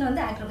ப்ரொடியூசர் விஷ்ணு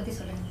வந்து ஆக்டரை பற்றி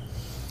சொல்லுங்கள்.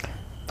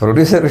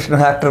 ப்ரொடியூசர்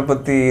விஷ்ணு ஆக்டரை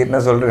பற்றி என்ன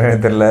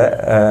சொல்கிறேன்னு தெரியல.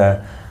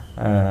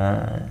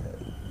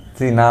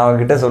 சரி, நான்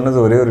அவங்ககிட்ட சொன்னது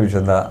ஒரே ஒரு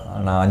விஷயந்தான்.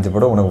 நான் 5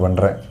 படம் உனக்கு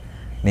பண்ணுறேன்,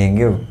 நீ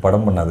எங்கேயும்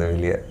படம் பண்ணாத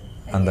வெளியே.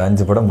 அந்த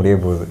 5 படம் முடிய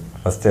போகுது.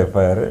 ஃபஸ்ட்டு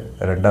எஃப்ஐஆர்,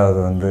 ரெண்டாவது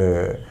வந்து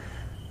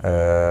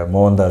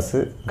மோகன்தாஸ்,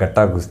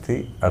 கட்டா குஸ்தி,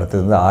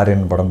 அடுத்தது வந்து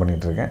ஆரியன் படம்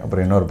பண்ணிகிட்ருக்கேன்.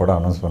 அப்புறம் இன்னொரு படம்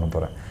அனௌன்ஸ் பண்ண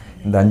போகிறேன்.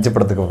 இந்த 5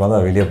 படத்துக்கு அப்புறம்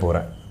தான் வெளியே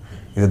போகிறேன்.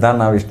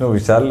 இதுதான் நான் விஷ்ணு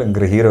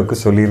விஷால்ங்கிற ஹீரோவுக்கு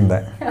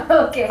சொல்லியிருந்தேன்.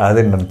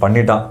 அது நான்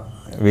பண்ணிட்டான்.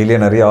 வெளியே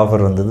நிறைய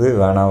ஆஃபர் வந்தது,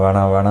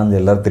 வேணான்னு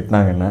எல்லோரும்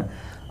திட்டினாங்க என்ன.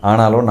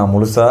 ஆனாலும் நான்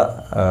முழுசாக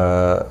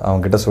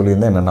அவங்ககிட்ட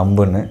சொல்லியிருந்தேன் என்னை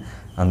நம்புன்னு.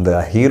 அந்த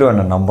ஹீரோ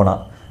என்னை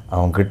நம்பினான்.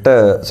 அவங்கக்கிட்ட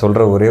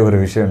சொல்கிற ஒரே ஒரு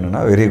விஷயம்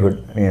என்னென்னா, வெரி குட்,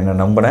 நீ என்னை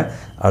நம்பினேன்,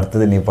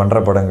 அடுத்தது நீ பண்ணுற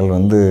படங்கள்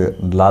வந்து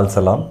லால்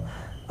சலாம்,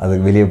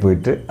 அதுக்கு வெளியே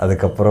போயிட்டு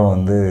அதுக்கப்புறம்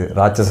வந்து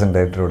ராட்சசன்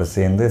டைரக்டரோட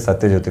சேர்ந்து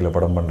சத்யஜோதியில்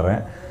படம்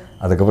பண்ணுறேன்.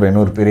 அதுக்கப்புறம்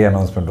இன்னொரு பெரிய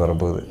அனௌன்ஸ்மெண்ட்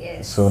வரப்போகுது.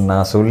 ஸோ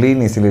நான் சொல்லி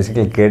நீ சில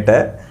விஷயங்கள் கேட்ட,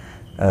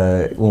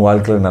 உன்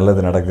வாழ்க்கையில்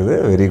நல்லது நடக்குது,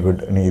 வெரி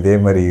குட், நீ இதே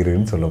மாதிரி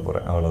இருன்னு சொல்ல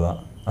போகிறேன். அவ்வளோதான்.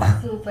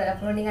 சூப்பர்.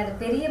 அப்புறம் நீங்கள் அது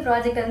பெரிய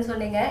ப்ராஜெக்ட்னு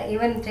சொன்னீங்க.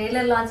 ஈவன்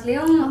ட்ரெய்லர்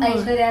லான்ச்லேயும்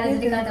ஐஸ்வர்யா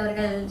ரஜினிகாந்த்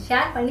அவர்கள்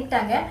ஷேர்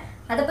பண்ணிக்கிட்டாங்க.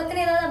 அதை பற்றி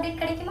ஏதாவது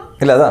அப்டேட் கிடைக்குமா?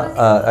 இல்லை, அதான்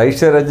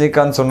ஐஸ்வர்யா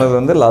ரஜினிகாந்த் சொன்னது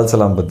வந்து லால்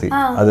சலாம் பற்றி.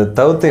 அது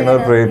தவிர்த்து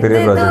இன்னொரு பெரிய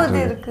ப்ராஜெக்ட்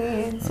இருக்குது.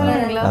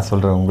 சொல்லுங்களா? நான்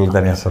சொல்கிறேன், உங்களுக்கு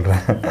தனியாக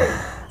சொல்கிறேன்.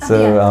 ஸோ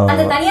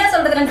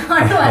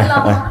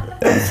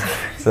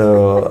ஸோ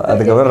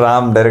அதுக்கப்புறம்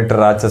ராம் டைரக்டர்,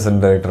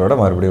 ராட்சசன் டைரக்டரோட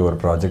மறுபடியும் ஒரு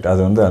ப்ராஜெக்ட்.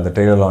 அது வந்து அந்த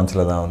ட்ரெய்லர்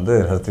லான்ச்சில் தான் வந்து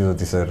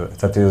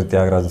சத்யஜோதி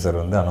தியாகராஜன்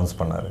சார் வந்து அனௌன்ஸ்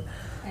பண்ணார்.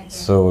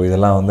 ஸோ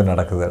இதெல்லாம் வந்து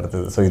நடக்குது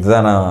அடுத்தது. ஸோ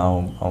இதுதான்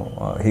நான்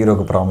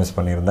ஹீரோக்கு ப்ராமிஸ்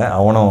பண்ணியிருந்தேன்.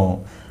 அவனும்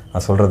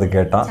நான் சொல்கிறது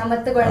கேட்டான்.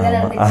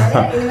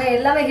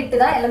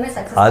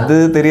 அது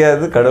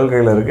தெரியாது, கடவுள்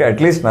கையில் இருக்குது.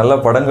 அட்லீஸ்ட் நல்ல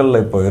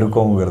படங்களில் இப்போ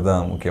இருக்கோங்கிறது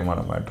தான் முக்கியமான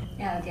மேட்ரு.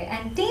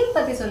 டீம்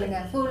பற்றி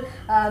சொல்லுங்கள், ஃபுல்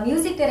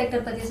மியூசிக்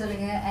டைரக்டர் பற்றி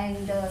சொல்லுங்கள்,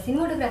 அண்ட்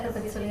சினிமாட்டோகிராஃபர்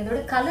பற்றி சொல்லுங்கள்.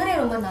 இதோட கலரே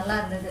ரொம்ப நல்லா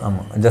இருந்தது.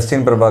 ஆமாம்,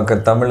 ஜஸ்டின்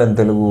பிரபாகர் தமிழ் அண்ட்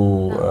தெலுங்கு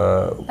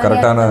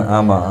கரெக்டான.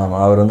 ஆமாம்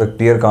ஆமாம், அவர் வந்து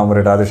டியர்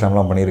காம்ரேட்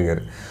ஆதிஷாம்லாம்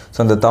பண்ணியிருக்காரு. ஸோ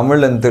அந்த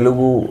தமிழ் அண்ட்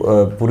தெலுங்கு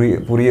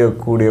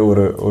புரியக்கூடிய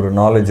ஒரு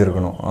நாலேஜ்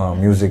இருக்கணும்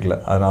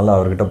மியூசிக்கில். அதனால்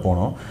அவர்கிட்ட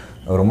போனோம்.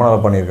 ரொம்ப நல்லா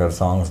பண்ணியிருக்காரு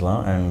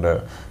சாங்ஸ்லாம். அண்ட்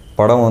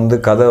படம் வந்து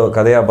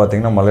கதையாக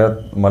பார்த்தீங்கன்னா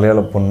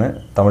மலையாள பொண்ணு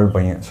தமிழ்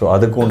பையன். ஸோ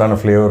அதுக்கு உண்டான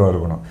ஃப்ளேவரும்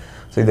இருக்கணும்.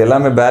 ஸோ இது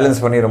எல்லாமே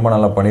பேலன்ஸ் பண்ணி ரொம்ப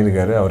நல்லா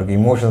பண்ணியிருக்காரு. அவருக்கு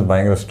இமோஷன்ஸ்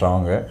பயங்கர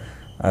ஸ்ட்ராங்கு.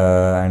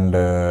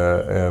 அண்டு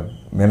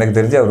எனக்கு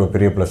தெரிஞ்சு அவர் ஒரு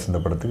பெரிய ப்ளஸ்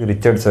இந்த படத்துக்கு.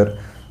 ரிச்சர்ட் சார்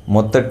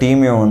மொத்த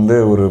டீமையும் வந்து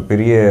ஒரு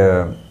பெரிய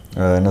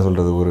என்ன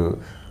சொல்கிறது, ஒரு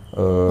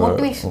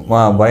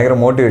பயங்கர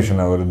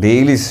மோட்டிவேஷன். அவர்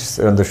டெய்லி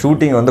அந்த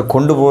ஷூட்டிங் வந்து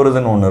கொண்டு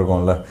போகிறதுன்னு ஒன்று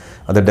இருக்கும்ல,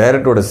 அந்த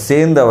டைரக்டரோட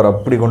சேர்ந்து அவர்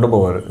அப்படி கொண்டு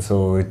போவார். ஸோ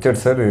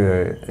ரிச்சர்ட் சார்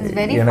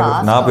எனக்கு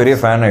நான் பெரிய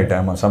ஃபேன்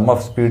ஆகிட்டேன். ஆமாம், சம்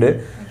ஆஃப் ஸ்பீடு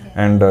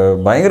அண்ட்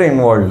பயங்கர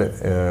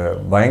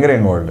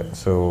இன்வால்வ்டு.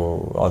 ஸோ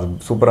அது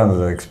சூப்பராக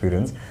இருந்தது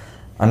experience.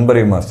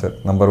 Anbari master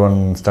number 1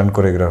 stunt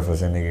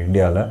choreographers இன்றைக்கி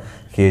இந்தியாவில்.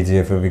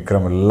 கேஜிஎஃப்,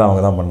 விக்ரம் எல்லாம்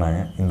அவங்க தான் பண்ணாங்க.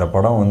 இந்த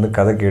படம் வந்து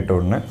கதை கேட்ட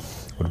உடனே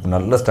ஒரு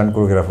நல்ல ஸ்டண்ட்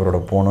கொரியோகிராஃபரோட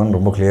போகணுன்னு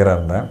ரொம்ப கிளியராக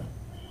இருந்தேன்.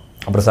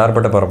 அப்புறம்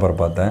சார்பட்ட பரப்பரை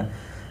பார்த்தேன்.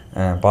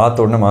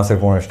 பார்த்த உடனே மாஸ்டர்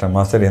ஃபோன் வச்சிட்டேன்.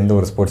 மாஸ்டர் எந்த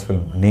ஒரு ஸ்போர்ட்ஸ்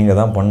ஃபிலிம் நீங்கள்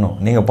தான் பண்ணணும்,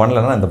 நீங்கள்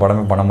பண்ணலைன்னா இந்த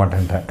படமே பண்ண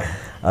மாட்டேன்ட்டேன்.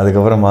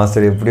 அதுக்கப்புறம்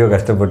மாஸ்டர் எப்படியோ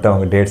கஷ்டப்பட்டு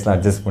அவங்க டேட்ஸ்லாம்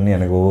அட்ஜஸ்ட் பண்ணி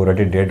எனக்கு ஒவ்வொரு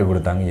வாட்டி டேட்டு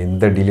கொடுத்தாங்க.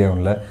 எந்த டிலேயும்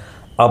இல்லை,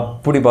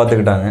 அப்படி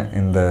பார்த்துக்கிட்டாங்க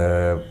இந்த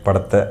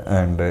படத்தை.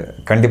 அண்டு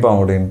கண்டிப்பாக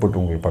அவங்களோட இன்புட்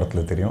உங்களுக்கு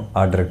படத்தில் தெரியும்.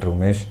 ஆர்ட் டைரக்டர்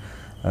உமேஷ்,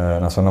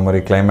 நான் சொன்ன மாதிரி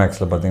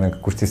கிளைமேக்ஸில் பார்த்தீங்கன்னா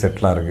குஸ்தி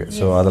செட்லாம் இருக்குது.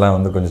 ஸோ அதெல்லாம்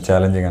வந்து கொஞ்சம்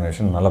சேலஞ்சிங்கான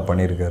விஷயம், நல்லா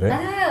பண்ணியிருக்காரு.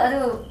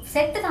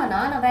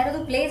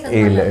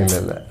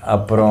 இல்லை.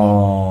 அப்புறம்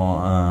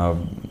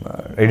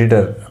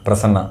எடிட்டர்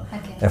பிரசன்னா,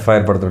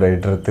 எஃப்ஐஆர் படத்தோட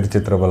எடிட்டர்,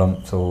 திருச்சித்திரபலம்.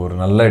 ஸோ ஒரு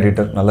நல்ல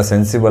எடிட்டர், நல்ல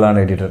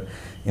சென்சிபிளான எடிட்டர்.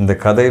 இந்த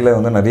கதையில்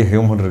வந்து நிறைய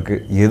ஹியூமர்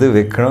இருக்குது. எது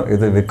வைக்கணும்,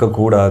 எது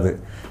வைக்கக்கூடாது,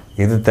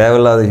 எது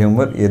தேவையில்லாத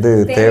ஹியூமர், எது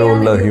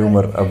தேவையுள்ள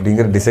ஹியூமர்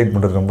அப்படிங்கிற டிசைட்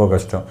பண்ணுறது ரொம்ப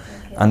கஷ்டம்.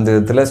 அந்த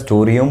விதத்தில்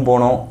ஸ்டோரியும்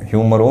போகணும்,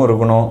 ஹியூமரும்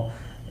இருக்கணும்,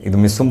 இது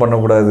மிஸ்ஸும்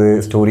பண்ணக்கூடாது,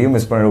 ஸ்டோரியும்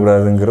மிஸ்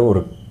பண்ணக்கூடாதுங்கிற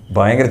ஒரு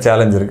பயங்கர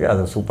சேலஞ்ச் இருக்குது.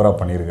 அதை சூப்பராக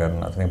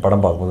பண்ணியிருக்காருன்னு நான்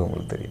படம் பார்க்கும்போது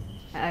உங்களுக்கு தெரியும்.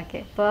 Okay,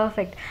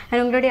 perfect.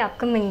 அண்ட் உங்களுடைய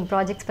அப்கமிங்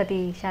ப்ராஜெக்ட்ஸ் பற்றி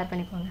ஷேர்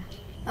பண்ணிக்கோங்க.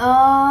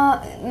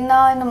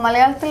 நான் இந்த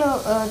மலையாளத்தில்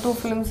 2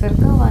 ஃபிலிம்ஸ்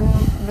இருக்குது. ஒன்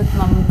வித்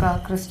மம்முக்கா,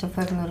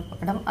 கிறிஸ்டோஃபர்னு ஒரு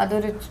படம். அது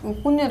ஒரு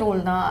குஞ்ச ரோல்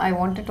தான். I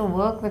wanted to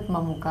work with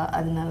Mammukka,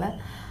 அதனால.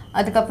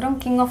 அதுக்கப்புறம்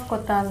கிங் ஆஃப்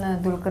கொத்தான்னு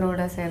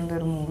துல்கரோட சேர்ந்த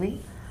ஒரு மூவி.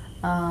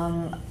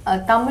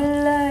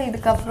 தமிழில்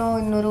இதுக்கப்புறம்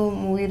இன்னொரு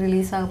மூவி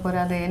ரிலீஸ் ஆக போகிற,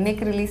 அது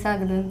என்னைக்கு ரிலீஸ்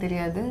ஆகுதுன்னு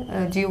தெரியாது.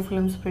 ஜியோ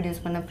ஃபிலிம்ஸ்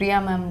ப்ரொடியூஸ் பண்ண, பிரியா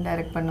மேம்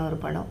டைரக்ட் பண்ண ஒரு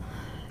படம்.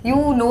 You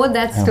know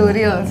that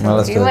story also.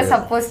 You were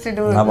supposed to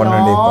do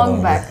long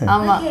back.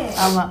 ஆமாம்.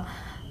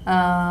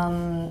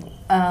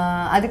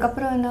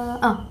 அதுக்கப்புறம்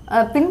என்ன,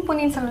 பின்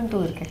பொன்னியின் செல்வன்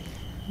 2 இருக்கு.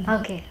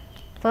 ஓகே,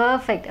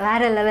 பர்ஃபெக்ட்,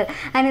 வேற லெவல்.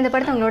 அண்ட் இந்த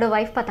படத்தை உங்களோட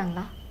வைஃப்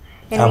பார்த்தாங்களா?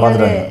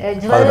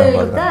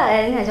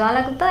 ஜுவாலா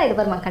குப்தா இது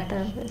பர்மா கட்டா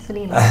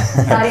சொல்லிடுங்க.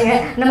 சாரிங்க,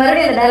 நான்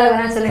மறுபடியும் இந்த டயலாக்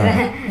நான்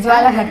சொல்லிடுறேன்.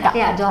 ஜுவாலா கட்டா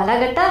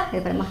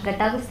இது பர்மா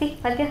கட்டா குஸ்தி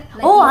பாத்தியா?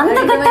 ஓ, அந்த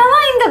கட்டாவா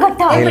இந்த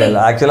கட்டா?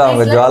 இல்ல ஆக்சுவலா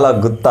அவங்க ஜுவாலா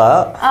குப்தா,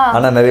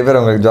 ஆனா நிறைய பேர்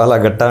அவங்க ஜுவாலா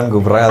கட்டான்னு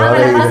கூப்பிடுறாங்க.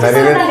 அதனால இது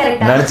நிறைய பேர்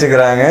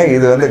நினைச்சுக்கிறாங்க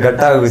இது வந்து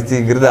கட்டா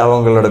குஸ்திங்கிறது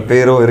அவங்களோட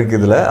பேரும் இருக்கு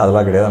இதுல.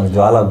 அதெல்லாம் கிடையாது, அவங்க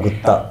ஜுவாலா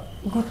குப்தா.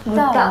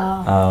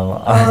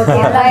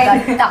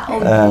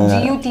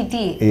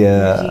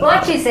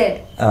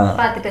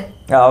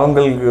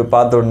 அவங்களுக்கு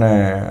பார்த்த உடனே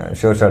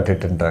ஷோர் ஷாட்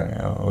ஹிட்ன்றாங்க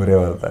ஒரே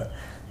வார்த்தை.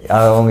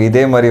 அவங்க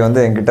இதே மாதிரி வந்து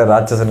என்கிட்ட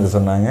ராட்சசனுக்கு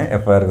சொன்னாங்க,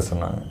 எஃப்ஐஆருக்கு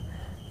சொன்னாங்க.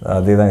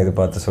 அதே தான் இது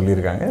பார்த்து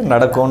சொல்லியிருக்காங்க.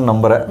 நடக்கும்னு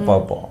நம்புறேன்,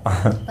 பார்ப்போம்.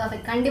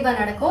 கண்டிப்பாக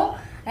நடக்கும்.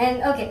 And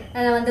okay,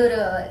 நான் வந்து ஒரு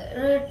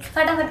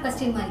ஃபட்டாஃபட்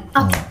क्वेश्चन மாதிரி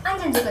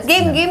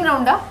 5 கேம்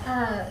ரவுண்டா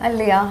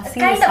இல்லையா?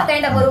 கைண்ட்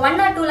ஆஃப் ஒரு 1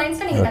 or 2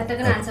 லைன்ஸ்ல நீங்க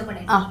டக்குன்னு ஆன்சர்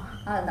பண்ணிடுங்க.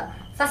 அதான்.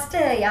 ஃபர்ஸ்ட்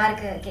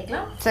யாருக்கு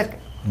கேட்கலாம்? சரி.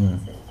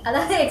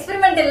 அதாவது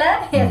எக்ஸ்பெரிமென்ட் இல்ல,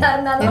 எதா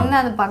இருந்தாலும் என்ன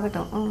அது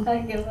பார்க்கட்டும்.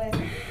 Okay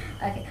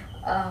okay.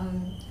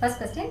 ஃபர்ஸ்ட்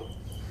क्वेश्चन,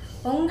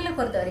 உங்களை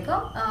பொறுத்த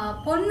வரைக்கும்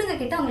பொண்ணுங்க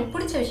கிட்ட உங்களுக்கு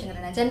பிடிச்ச விஷயங்கள்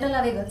என்ன?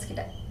 ஜெனரலாவே गर्ल्स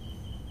கிட்ட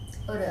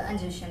ஒரு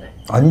 5 விஷயங்கள்.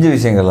 5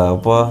 விஷயங்களா?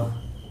 அப்பா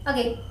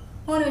ஓகே,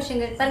 3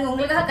 விஷயங்கள் பாருங்க,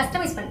 உங்களுக்காக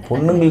கஸ்டமைஸ் பண்ணிட்டேன்.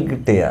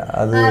 பொண்ணுங்ககிட்டயா?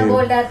 அது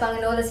போல்டா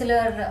இருப்பாங்க, ஒரு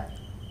சிலர்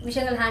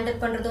விஷயங்கள்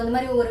ஹேண்டில் பண்றது அந்த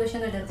மாதிரி ஒவ்வொரு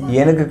விஷயங்கள் இருக்கும்.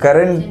 எனக்கு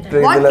கரண்ட்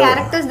இதுல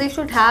characters they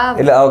should have.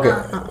 இல்ல ஓகே,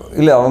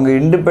 இல்ல அவங்க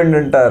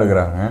இண்டிபெண்டன்ட்டா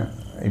இருக்காங்க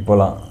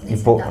இப்போலாம்.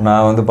 இப்போ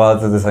நான் வந்து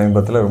பார்த்தது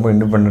சமீபத்தில் ரொம்ப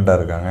இண்டிபெண்டண்ட்டாக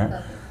இருக்காங்க.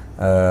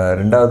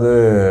 ரெண்டாவது,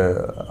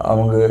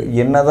 அவங்க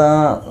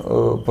என்னதான்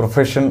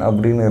ப்ரொஃபஷன்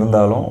அப்படின்னு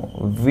இருந்தாலும்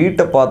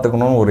வீட்டை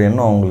பார்த்துக்கணும்னு ஒரு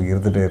எண்ணம் அவங்களுக்கு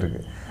இருந்துகிட்டே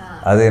இருக்குது.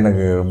 அது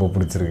எனக்கு ரொம்ப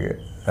பிடிச்சிருக்கு.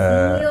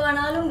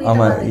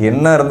 ஆமாம்,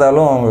 என்ன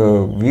இருந்தாலும் அவங்க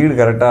வீடு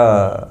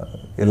கரெக்டாக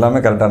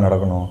எல்லாமே கரெக்டாக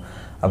நடக்கணும்.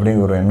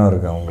 அப்படிங்கிற ஒரு எண்ணம்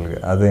இருக்குது அவங்களுக்கு.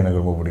 அது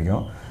எனக்கு ரொம்ப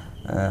பிடிக்கும்.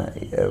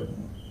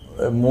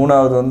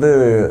 மூணாவது வந்து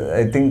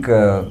I think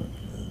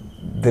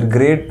they're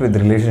great with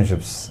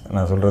relationships.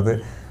 நான் சொல்கிறது,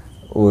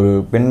 ஒரு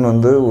பெண்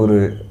வந்து ஒரு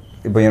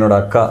இப்போ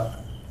என்னோடய அக்கா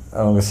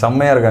அவங்க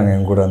செம்மையாக இருக்காங்க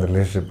என் கூட அந்த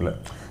ரிலேஷன்ஷிப்பில்.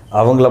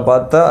 அவங்கள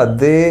பார்த்தா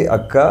அதே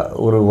அக்கா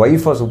ஒரு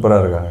ஒய்ஃபாக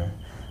சூப்பராக இருக்காங்க,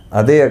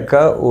 அதே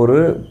அக்கா ஒரு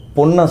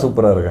பொண்ணாக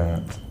சூப்பராக இருக்காங்க.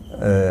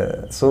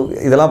 ஸோ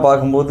இதெல்லாம்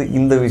பார்க்கும்போது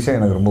இந்த விஷயம்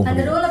எனக்கு ரொம்ப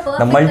பிடிக்கும்.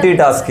 இந்த மல்டி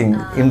டாஸ்கிங்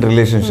இன்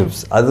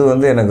ரிலேஷன்ஷிப்ஸ் அது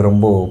வந்து எனக்கு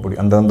ரொம்ப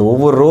பிடிக்கும். அந்த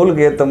ஒவ்வொரு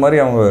ரோலுக்கு ஏற்ற மாதிரி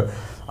அவங்க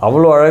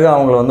அவ்வளோ அழகாக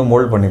அவங்கள வந்து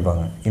மோல்ட்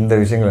பண்ணிப்பாங்க. இந்த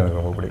விஷயங்கள் எனக்கு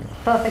ரொம்ப பிடிக்கும்.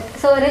 பர்ஃபெக்ட்.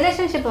 ஸோ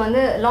ரிலேஷன்ஷிப்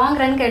வந்து லாங்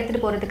ரன்க்கு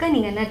எடுத்துகிட்டு போகிறதுக்கு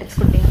நீங்கள் என்ன டிப்ஸ்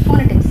கொடுப்பீங்க?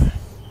 3 டிப்ஸ்.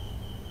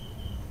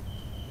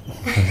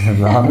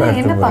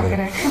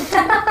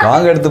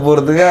 லாங் எடுத்து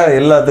போகிறதுக்கு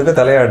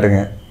எல்லாத்துக்கும்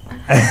தலையாட்டுங்க.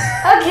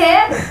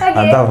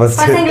 அதான்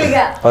ஃபஸ்ட்டு.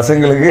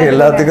 பசங்களுக்கு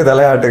எல்லாத்துக்கும்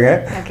தலையாட்டுங்க.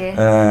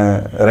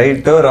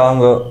 ரைட்டோ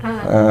ராங்கோ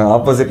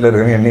ஆப்போசிட்டில்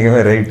இருக்கவங்க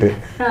என்றைக்குமே ரைட்டு,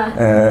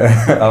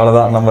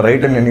 அவ்வளோதான். நம்ம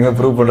ரைட்டுன்னு என்றைக்குமே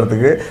ப்ரூவ்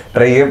பண்ணுறதுக்கு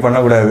ட்ரையே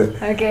பண்ணக்கூடாது.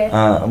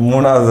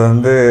 மூணாவது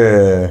வந்து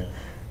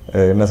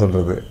என்ன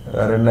சொல்கிறது,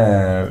 வேறு என்ன,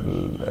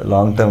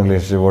 லாங் டேர்ம்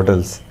ரிலேஷன்ஷிப்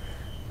ஹோட்டல்ஸ்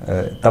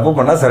தப்பு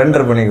பண்ணால்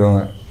சரண்டர்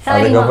பண்ணிக்கோங்க.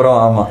 அதுக்கப்புறம்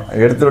ஆமாம்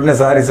எடுத்த உடனே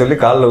சாரி சொல்லி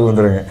காலில்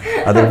ஊந்துருங்க.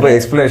 அதுக்கு போய்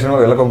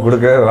எக்ஸ்பிளேஷனும் விளக்கம்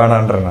கொடுக்க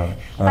வேணான்றேன் நான்.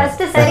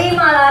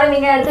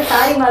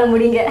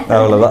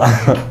 அவ்வளோதான்.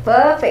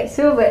 Perfect,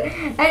 super.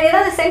 அண்ட்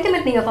ஏதாவது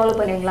சென்டிமெண்ட் நீங்கள் ஃபாலோ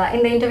பண்ணுவீங்களா?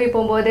 இந்த இன்டர்வியூ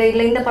போகும்போது,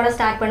 இல்லை இந்த படம்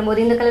ஸ்டார்ட்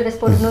பண்ணும்போது இந்த கலர்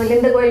ட்ரெஸ் போடணும், இல்லை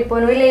இந்த கோயில்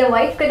போகணும், இல்லை என்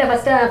ஒய்ஃப் கிட்ட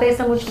ஃபஸ்ட்டு பேச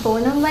முடிச்சுட்டு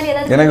போகணும், இந்த மாதிரி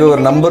ஏதாவது? எனக்கு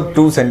ஒரு நம்பர்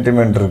 2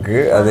 சென்டிமெண்ட்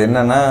இருக்குது. அது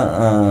என்னென்னா,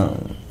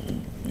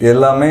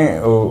 எல்லாமே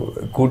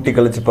கூட்டி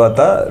கழிச்சு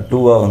பார்த்தா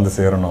 2ஆக வந்து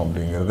சேரணும்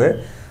அப்படிங்கிறது.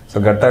 ஸோ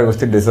கட்டா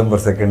குஸ்தி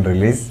டிசம்பர் 2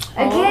 ரிலீஸ்.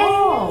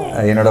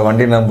 என்னோட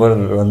வண்டி நம்பர்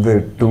வந்து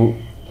 2.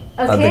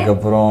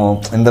 அதுக்கப்புறம்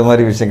இந்த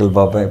மாதிரி விஷயங்கள்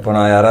பார்ப்பேன். இப்போ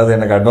நான் யாராவது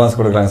எனக்கு அட்வான்ஸ்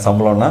கொடுக்குறாங்க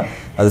சம்பளம்னா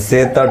அது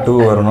சேர்த்தா 2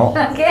 வரணும்.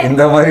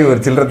 இந்த மாதிரி ஒரு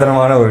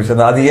சில்லறத்தனமான ஒரு விஷயம்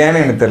தான். அது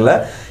ஏன்னு எனக்கு தெரியல.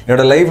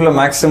 என்னோட லைஃப்பில்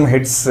மேக்ஸிமம்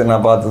ஹிட்ஸ்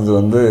நான் பார்த்தது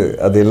வந்து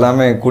அது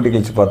எல்லாமே கூட்டி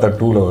கழிச்சு பார்த்தா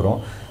 2ல் வரும்.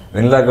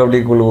 வெண்ணிலா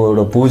கபடி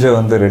குழுவோட பூஜை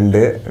வந்து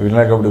 2,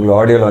 வெண்ணிலா கபடி குழு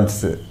ஆடியோ லான்ச்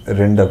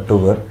 2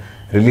 அக்டோபர்,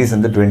 ரிலீஸ்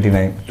வந்து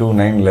 29,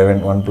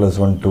 2/9/11,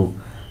 1+1 2.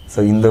 ஸோ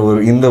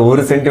இந்த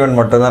ஒரு சென்டிமெண்ட்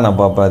மட்டும் தான் நான்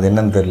பார்ப்பேன். அது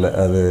என்னன்னு தெரியல.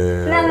 அது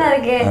நல்லா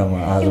இருக்கு.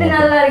 இது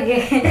நல்லா இருக்கு.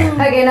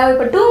 ஓகே, நான்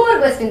இப்போ 2 more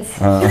questions.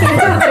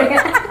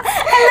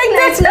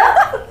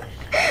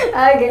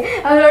 ஓகே,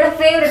 அவங்களோட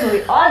favourite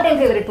movie, all time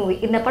favourite movie.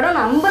 இந்த படம்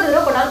நான் 50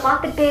 தடவை போட்டாலும்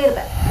பார்த்துட்டே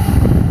இருப்பேன்.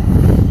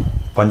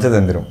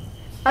 பஞ்சதந்திரம்.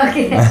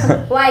 Okay,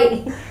 why?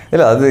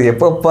 இல்லை, அது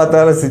எப்போ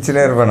பார்த்தாலும்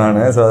சிரிச்சுனே இருப்பேன் நான்.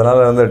 ஸோ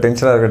அதனால் வந்து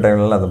டென்ஷனாக இருக்க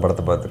டைம்லலாம் அந்த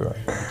படத்தை பார்த்துருவேன்.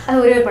 அது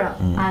ஒரே படம்.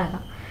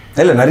 அதான்.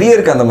 இல்லை, நிறைய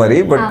இருக்குது அந்த மாதிரி.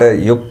 பட்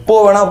எப்போ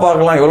வேணால்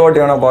பார்க்கலாம், எவ்வளோ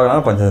வாட்டி வேணால்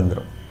பார்க்கலாம்.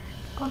 பஞ்சதந்திரம்.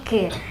 ஓகே.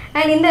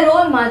 அண்ட் இந்த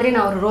ரோல் மாதிரி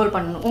நான் ஒரு ரோல்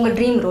பண்ணணும், உங்கள்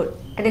ட்ரீம் ரோல்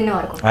அது என்னவா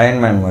இருக்கும்?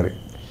 அயன்மேன் மாதிரி.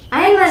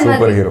 Iron Man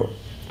super hero.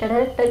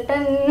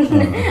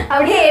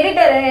 அப்படியே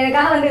எடிட்டர்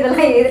எனக்காக வந்து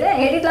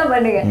இதெல்லாம் எடிட்லாம்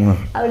பண்ணுங்க.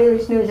 அப்படியே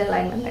விஷ்ணு விஷால்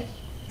அயன்மேன்.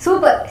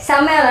 சூப்பர்,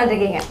 செம்மையாக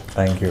விளாண்டுருக்கீங்க.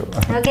 தேங்க்யூ.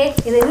 ஓகே,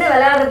 இது என்ன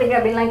விளையாடுறதுக்கு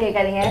அப்படின்லாம்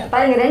கேட்காதீங்க.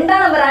 பாருங்க,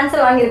 2ஆம் நம்பர்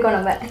ஆன்சர் வாங்கியிருக்கோம்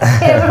நம்ம.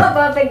 எவ்வளோ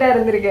பர்ஃபெக்டாக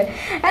இருந்திருக்கு.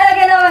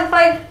 Okay, number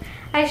 5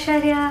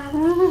 Aishwarya.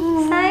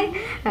 Hi.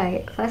 Okay,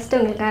 first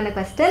உங்களுக்கான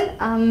கொஸ்டின்.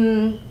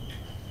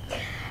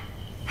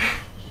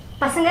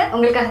 பசங்க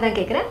உங்களுக்காக தான்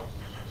கேட்குறேன்.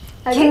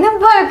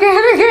 என்னப்பா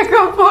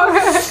கேட்க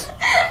போகிறேன்?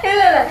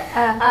 இல்லை இல்லை,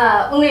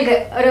 உங்களுக்கு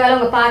ஒரு வேளை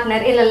உங்கள்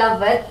பார்ட்னர் இல்லை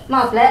லவ்வர்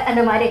மாப்பிள்ளை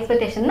அந்த மாதிரி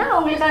எக்ஸ்பெக்டேஷன்னா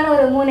உங்களுக்கான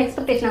ஒரு 3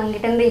 எக்ஸ்பெக்டேஷன்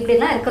அவங்ககிட்ட இருந்து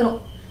இப்படிலாம் இருக்கணும்,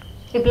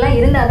 இப்படிலாம்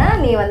இருந்தால்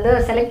தான் நீ வந்து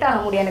செலக்ட் ஆக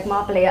முடியும் எனக்கு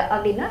மாப்பிள்ளையா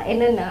அப்படின்னா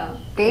என்னென்ன?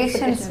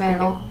 பேஷன்ஸ்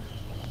வேணும்.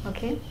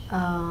 ஓகே.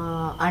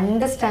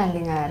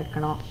 அண்டர்ஸ்டாண்டிங்காக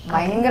இருக்கணும்,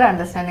 பயங்கர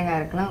அண்டர்ஸ்டாண்டிங்காக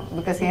இருக்கணும்.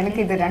 பிகாஸ் எனக்கு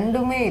இது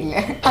 2மே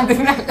இல்லை.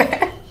 அதனால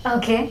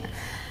ஓகே.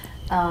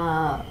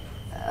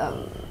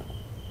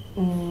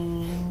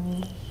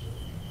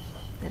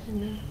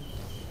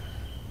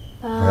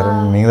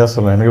 நீங்க தான்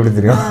சொல்லணும், எனக்கு எப்படி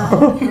தெரியும்?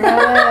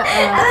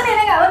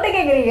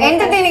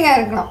 என்டர்டெய்னிங்காக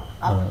இருக்கணும்.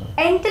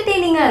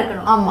 என்டர்டெய்னிங்காக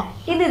இருக்கணும். ஆமாம்,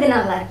 இது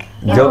நல்லா இருக்கு.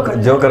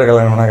 ஜோக்கரை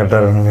கல்யாணம் பண்ணால்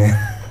கரெக்டாக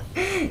இருக்கணும்.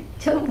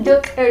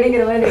 ஜோக்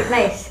அப்படிங்கிற மாதிரி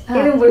நைஸ்,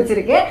 இதுவும்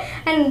பிடிச்சிருக்கு.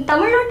 அண்ட்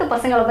தமிழ்நாட்டு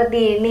பசங்களை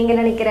பற்றி நீங்கள்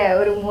நினைக்கிற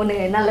ஒரு 3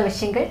 நல்ல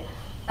விஷயங்கள்?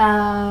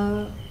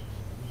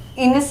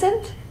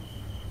 இன்னசென்ட்.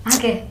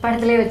 ஓகே,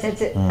 படத்துலேயே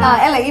வச்சாச்சு.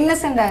 இல்லை,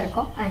 இன்னசென்ட்டாக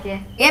இருக்கும். ஓகே.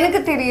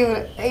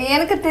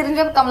 எனக்கு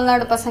தெரிஞ்ச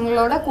தமிழ்நாடு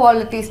பசங்களோட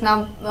குவாலிட்டிஸ்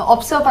நான்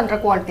அப்சர்வ் பண்ணுற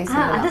குவாலிட்டிஸ்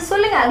அது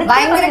சொல்லுங்க. அது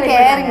பயங்கர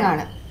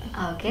கேரிங்கான.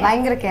 ஓகே,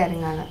 பயங்கர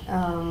கேரிங்கான.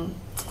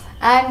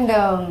 அண்ட்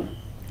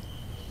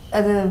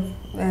அது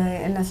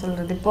என்ன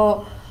சொல்கிறது, இப்போது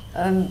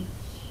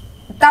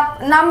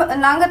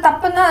நாங்கள்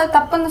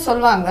தப்புன்னு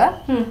சொல்லுவாங்க.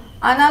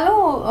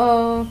 ஆனாலும்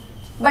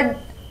பட்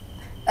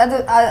அது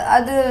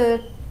அது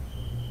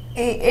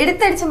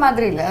எடுத்தடிச்ச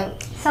மாதிரி இல்லை,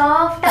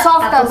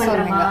 சாஃப்டா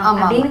சொல்லுவீங்க.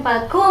 ஆமா,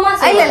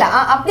 இல்ல இல்ல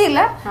அப்படி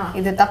இல்ல,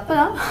 இது தப்பு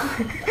தான்,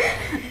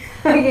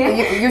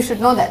 யூ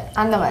ஷுட் நோ தட்,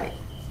 அந்த மாதிரி.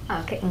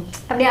 ஓகே,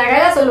 அப்படி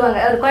அழகா சொல்லுவாங்க.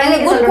 ஒரு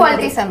குழந்தைக்கு குட்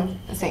குவாலிட்டி சம்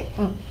சே.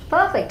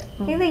 பெர்ஃபெக்ட்.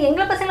 இது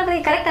எங்க பசங்கள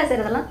பத்தி கரெக்ட்டா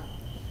செய்றதெல்லாம்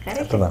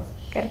கரெக்ட் தான்.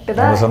 கரெக்ட்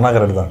தான் சொன்னா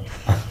கரெக்ட் தான்.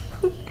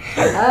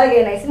 Okay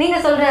nice. நீங்க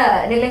சொல்ற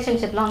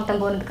ரிலேஷன்ஷிப் லாங்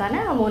டர்ம்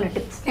போறதுக்கான 3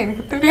 டிப்ஸ்.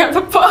 எனக்கு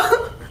தெரியாதப்பா.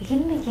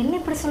 என்ன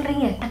இப்படி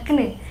சொல்றீங்க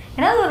டக்குன்னு?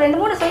 ஏதாவது ஒரு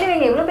 2-3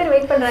 சொல்லுவீங்க, இவ்வளவு பேர்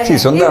வெயிட் பண்றாங்க.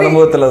 சொந்த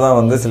அனுபவத்துல தான்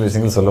வந்து சில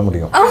விஷயங்கள் சொல்ல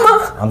முடியும்.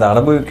 அந்த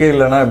அனுபவக்கே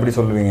இல்லைன்னா எப்படி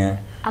சொல்லுவீங்க?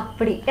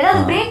 அப்படி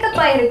ஏதாவது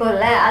பிரேக்கப்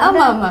ஆயிருக்கும்ல?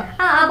 ஆமா ஆமா.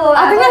 அப்போ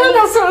அதனால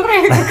நான்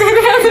சொல்றேன் எனக்கு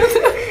தெரியாது.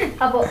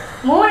 அப்போ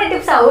 3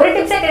 டிப்ஸா? ஒரு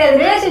டிப்ஸே கிடையாது,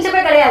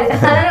 ரிலேஷன்ஷிப்பே கிடையாது,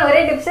 அதனால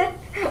ஒரே டிப்ஸ்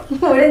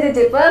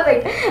முடிஞ்சிச்சு.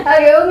 பெர்ஃபெக்ட்.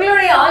 ஓகே,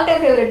 உங்களுடைய ஆல்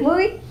டைம் ஃபேவரட்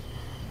மூவி?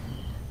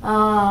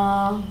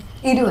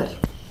 இருவர்.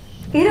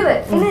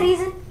 என்ன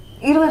ரீசன்?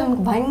 இருவர்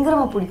எனக்கு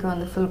பயங்கரமா பிடிக்கும்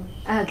அந்த film.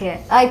 Okay,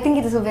 I think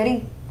it is a very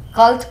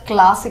cult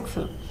classic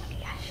film.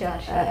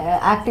 Sure.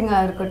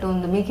 ஆக்டிங்காக இருக்கட்டும்,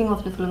 இந்த மேக்கிங்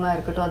ஆஃப் தி ஃபிலிமாக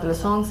இருக்கட்டும்,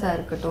 அதில் சாங்ஸாக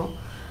இருக்கட்டும்,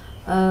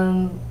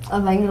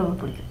 அது பயங்கரமாக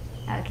பிடிக்கும்.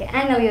 Okay,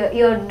 and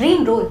your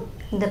dream role,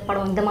 இந்த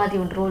படம் இந்த மாதிரி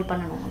ஒரு ரோல்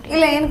பண்ணணும்?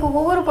 இல்லை, எனக்கு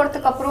ஒவ்வொரு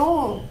படத்துக்கு அப்புறம்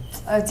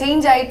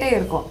சேஞ்ச் ஆகிட்டே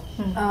இருக்கும்.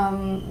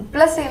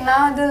 ப்ளஸ்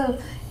நான் அது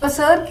இப்போ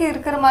சருக்கு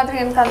இருக்கிற மாதிரி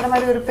எனக்கு அந்த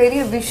மாதிரி ஒரு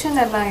பெரிய விஷன்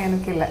எல்லாம்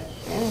எனக்கு இல்லை.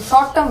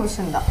 ஷார்ட் டேர்ம்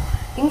விஷன் தான்.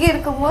 இங்கே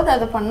இருக்கும்போது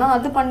அதை பண்ணோம்,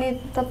 அது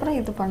பண்ணிட்டு அப்புறம்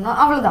இது பண்ணோம்,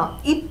 அவ்வளோதான்.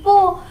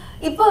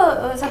 இப்போ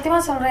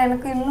சத்தியமாக சொல்கிறேன்,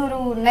 எனக்கு இன்னொரு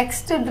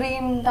நெக்ஸ்ட்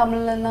ட்ரீம்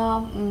தமிழ்னா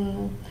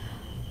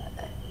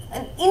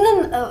இன்னும்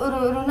ஒரு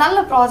நல்ல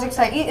ப்ராஜெக்ட்ஸ்.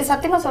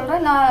 சத்தியமாக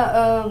சொல்கிறேன்,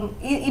 நான்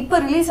இப்போ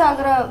ரிலீஸ்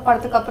ஆகிற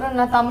படத்துக்கு அப்புறம்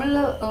நான்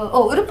தமிழில்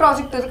ஒரு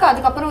ப்ராஜெக்ட் இருக்குது.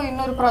 அதுக்கப்புறம்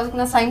இன்னொரு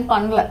ப்ராஜெக்ட் நான் சைன்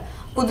பண்ணல,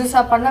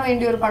 புதுசாக பண்ண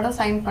வேண்டிய ஒரு படம்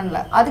சைன்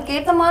பண்ணல.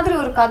 அதுக்கேற்ற மாதிரி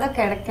ஒரு கதை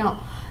கிடைக்கணும்.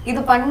 இது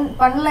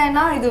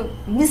பண்ணலைன்னா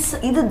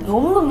இது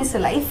ரொம்ப மிஸ்,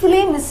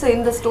 லைஃப்லேயே மிஸ்.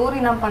 இந்த ஸ்டோரி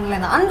நான்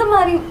பண்ணலைன்னா அந்த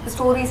மாதிரி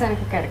ஸ்டோரிஸ்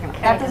எனக்கு கிடைக்கணும்.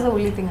 That is the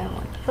only thing I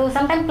want. So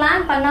sometime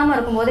plan பண்ணாமல்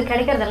இருக்கும்போது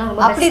கிடைக்கிறதெல்லாம்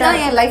ரொம்ப அப்படிதான்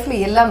என் லைஃப்ல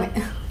எல்லாமே.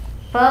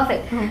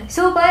 Perfect,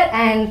 super,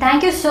 and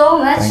thank you so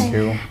much.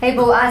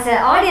 இப்போ ஆஸ் அ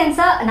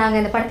ஆடியன்ஸாக நாங்கள்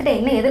இந்த படத்திட்ட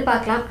என்ன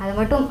எதிர்பார்க்கலாம் அதை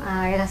மட்டும்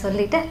ஏதாவது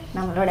சொல்லிட்டு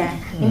நம்மளோட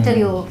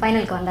இன்டர்வியூ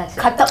ஃபைனலுக்கு வந்தாச்சு.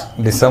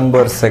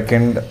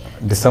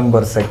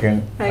 டிசம்பர் 2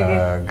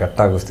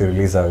 கட்டா குஸ்தி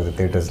ரிலீஸ் ஆகுது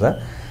தியேட்டர்ஸில்.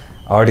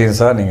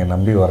 ஆடியன்ஸாக நீங்கள்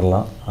நம்பி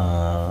வரலாம்.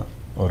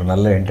 ஒரு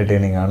நல்ல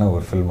என்டர்டெய்னிங்கான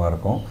ஒரு ஃபில்மாக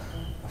இருக்கும்.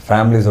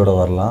 ஃபேமிலிஸோடு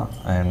வரலாம்.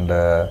 அண்ட்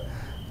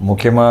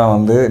முக்கியமாக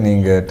வந்து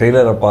நீங்கள்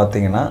ட்ரெய்லரை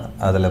பார்த்தீங்கன்னா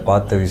அதில்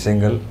பார்த்த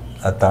விஷயங்கள்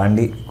அதை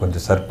தாண்டி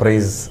கொஞ்சம்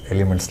சர்ப்ரைஸ்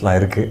எலிமெண்ட்ஸ்லாம்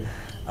இருக்குது.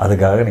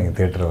 அதுக்காக நீங்கள்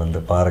தியேட்டரை வந்து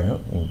பாருங்கள்,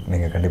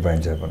 நீங்கள் கண்டிப்பாக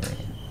என்ஜாய்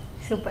பண்ணுவீங்க.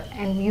 சூப்பர்.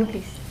 And you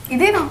please?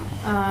 இதே தான்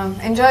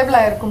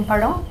என்ஜாயபிளாக இருக்கும்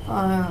படம்.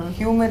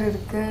 ஹியூமர்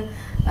இருக்குது,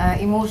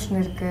 இமோஷன்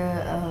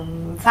இருக்குது,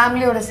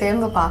 ஃபேமிலியோட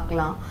சேர்ந்து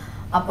பார்க்கலாம்.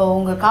 அப்போ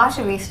உங்கள்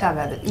காசு வேஸ்ட்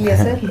ஆகாது இல்லையா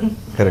சார்?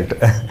 கரெக்ட்.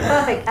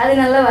 பர்ஃபெக்ட். அது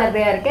நல்ல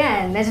வார்த்தையாக இருக்கு.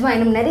 அண்ட் நிஜமாக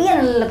இன்னும் நிறைய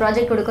நல்ல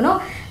ப்ராஜெக்ட் கொடுக்கணும்.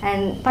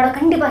 அண்ட் படம்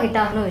கண்டிப்பாக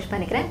ஹிட் ஆகணும் விஷ்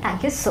பண்ணிக்கிறேன்.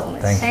 Thank you so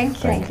much.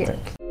 தேங்க்யூ.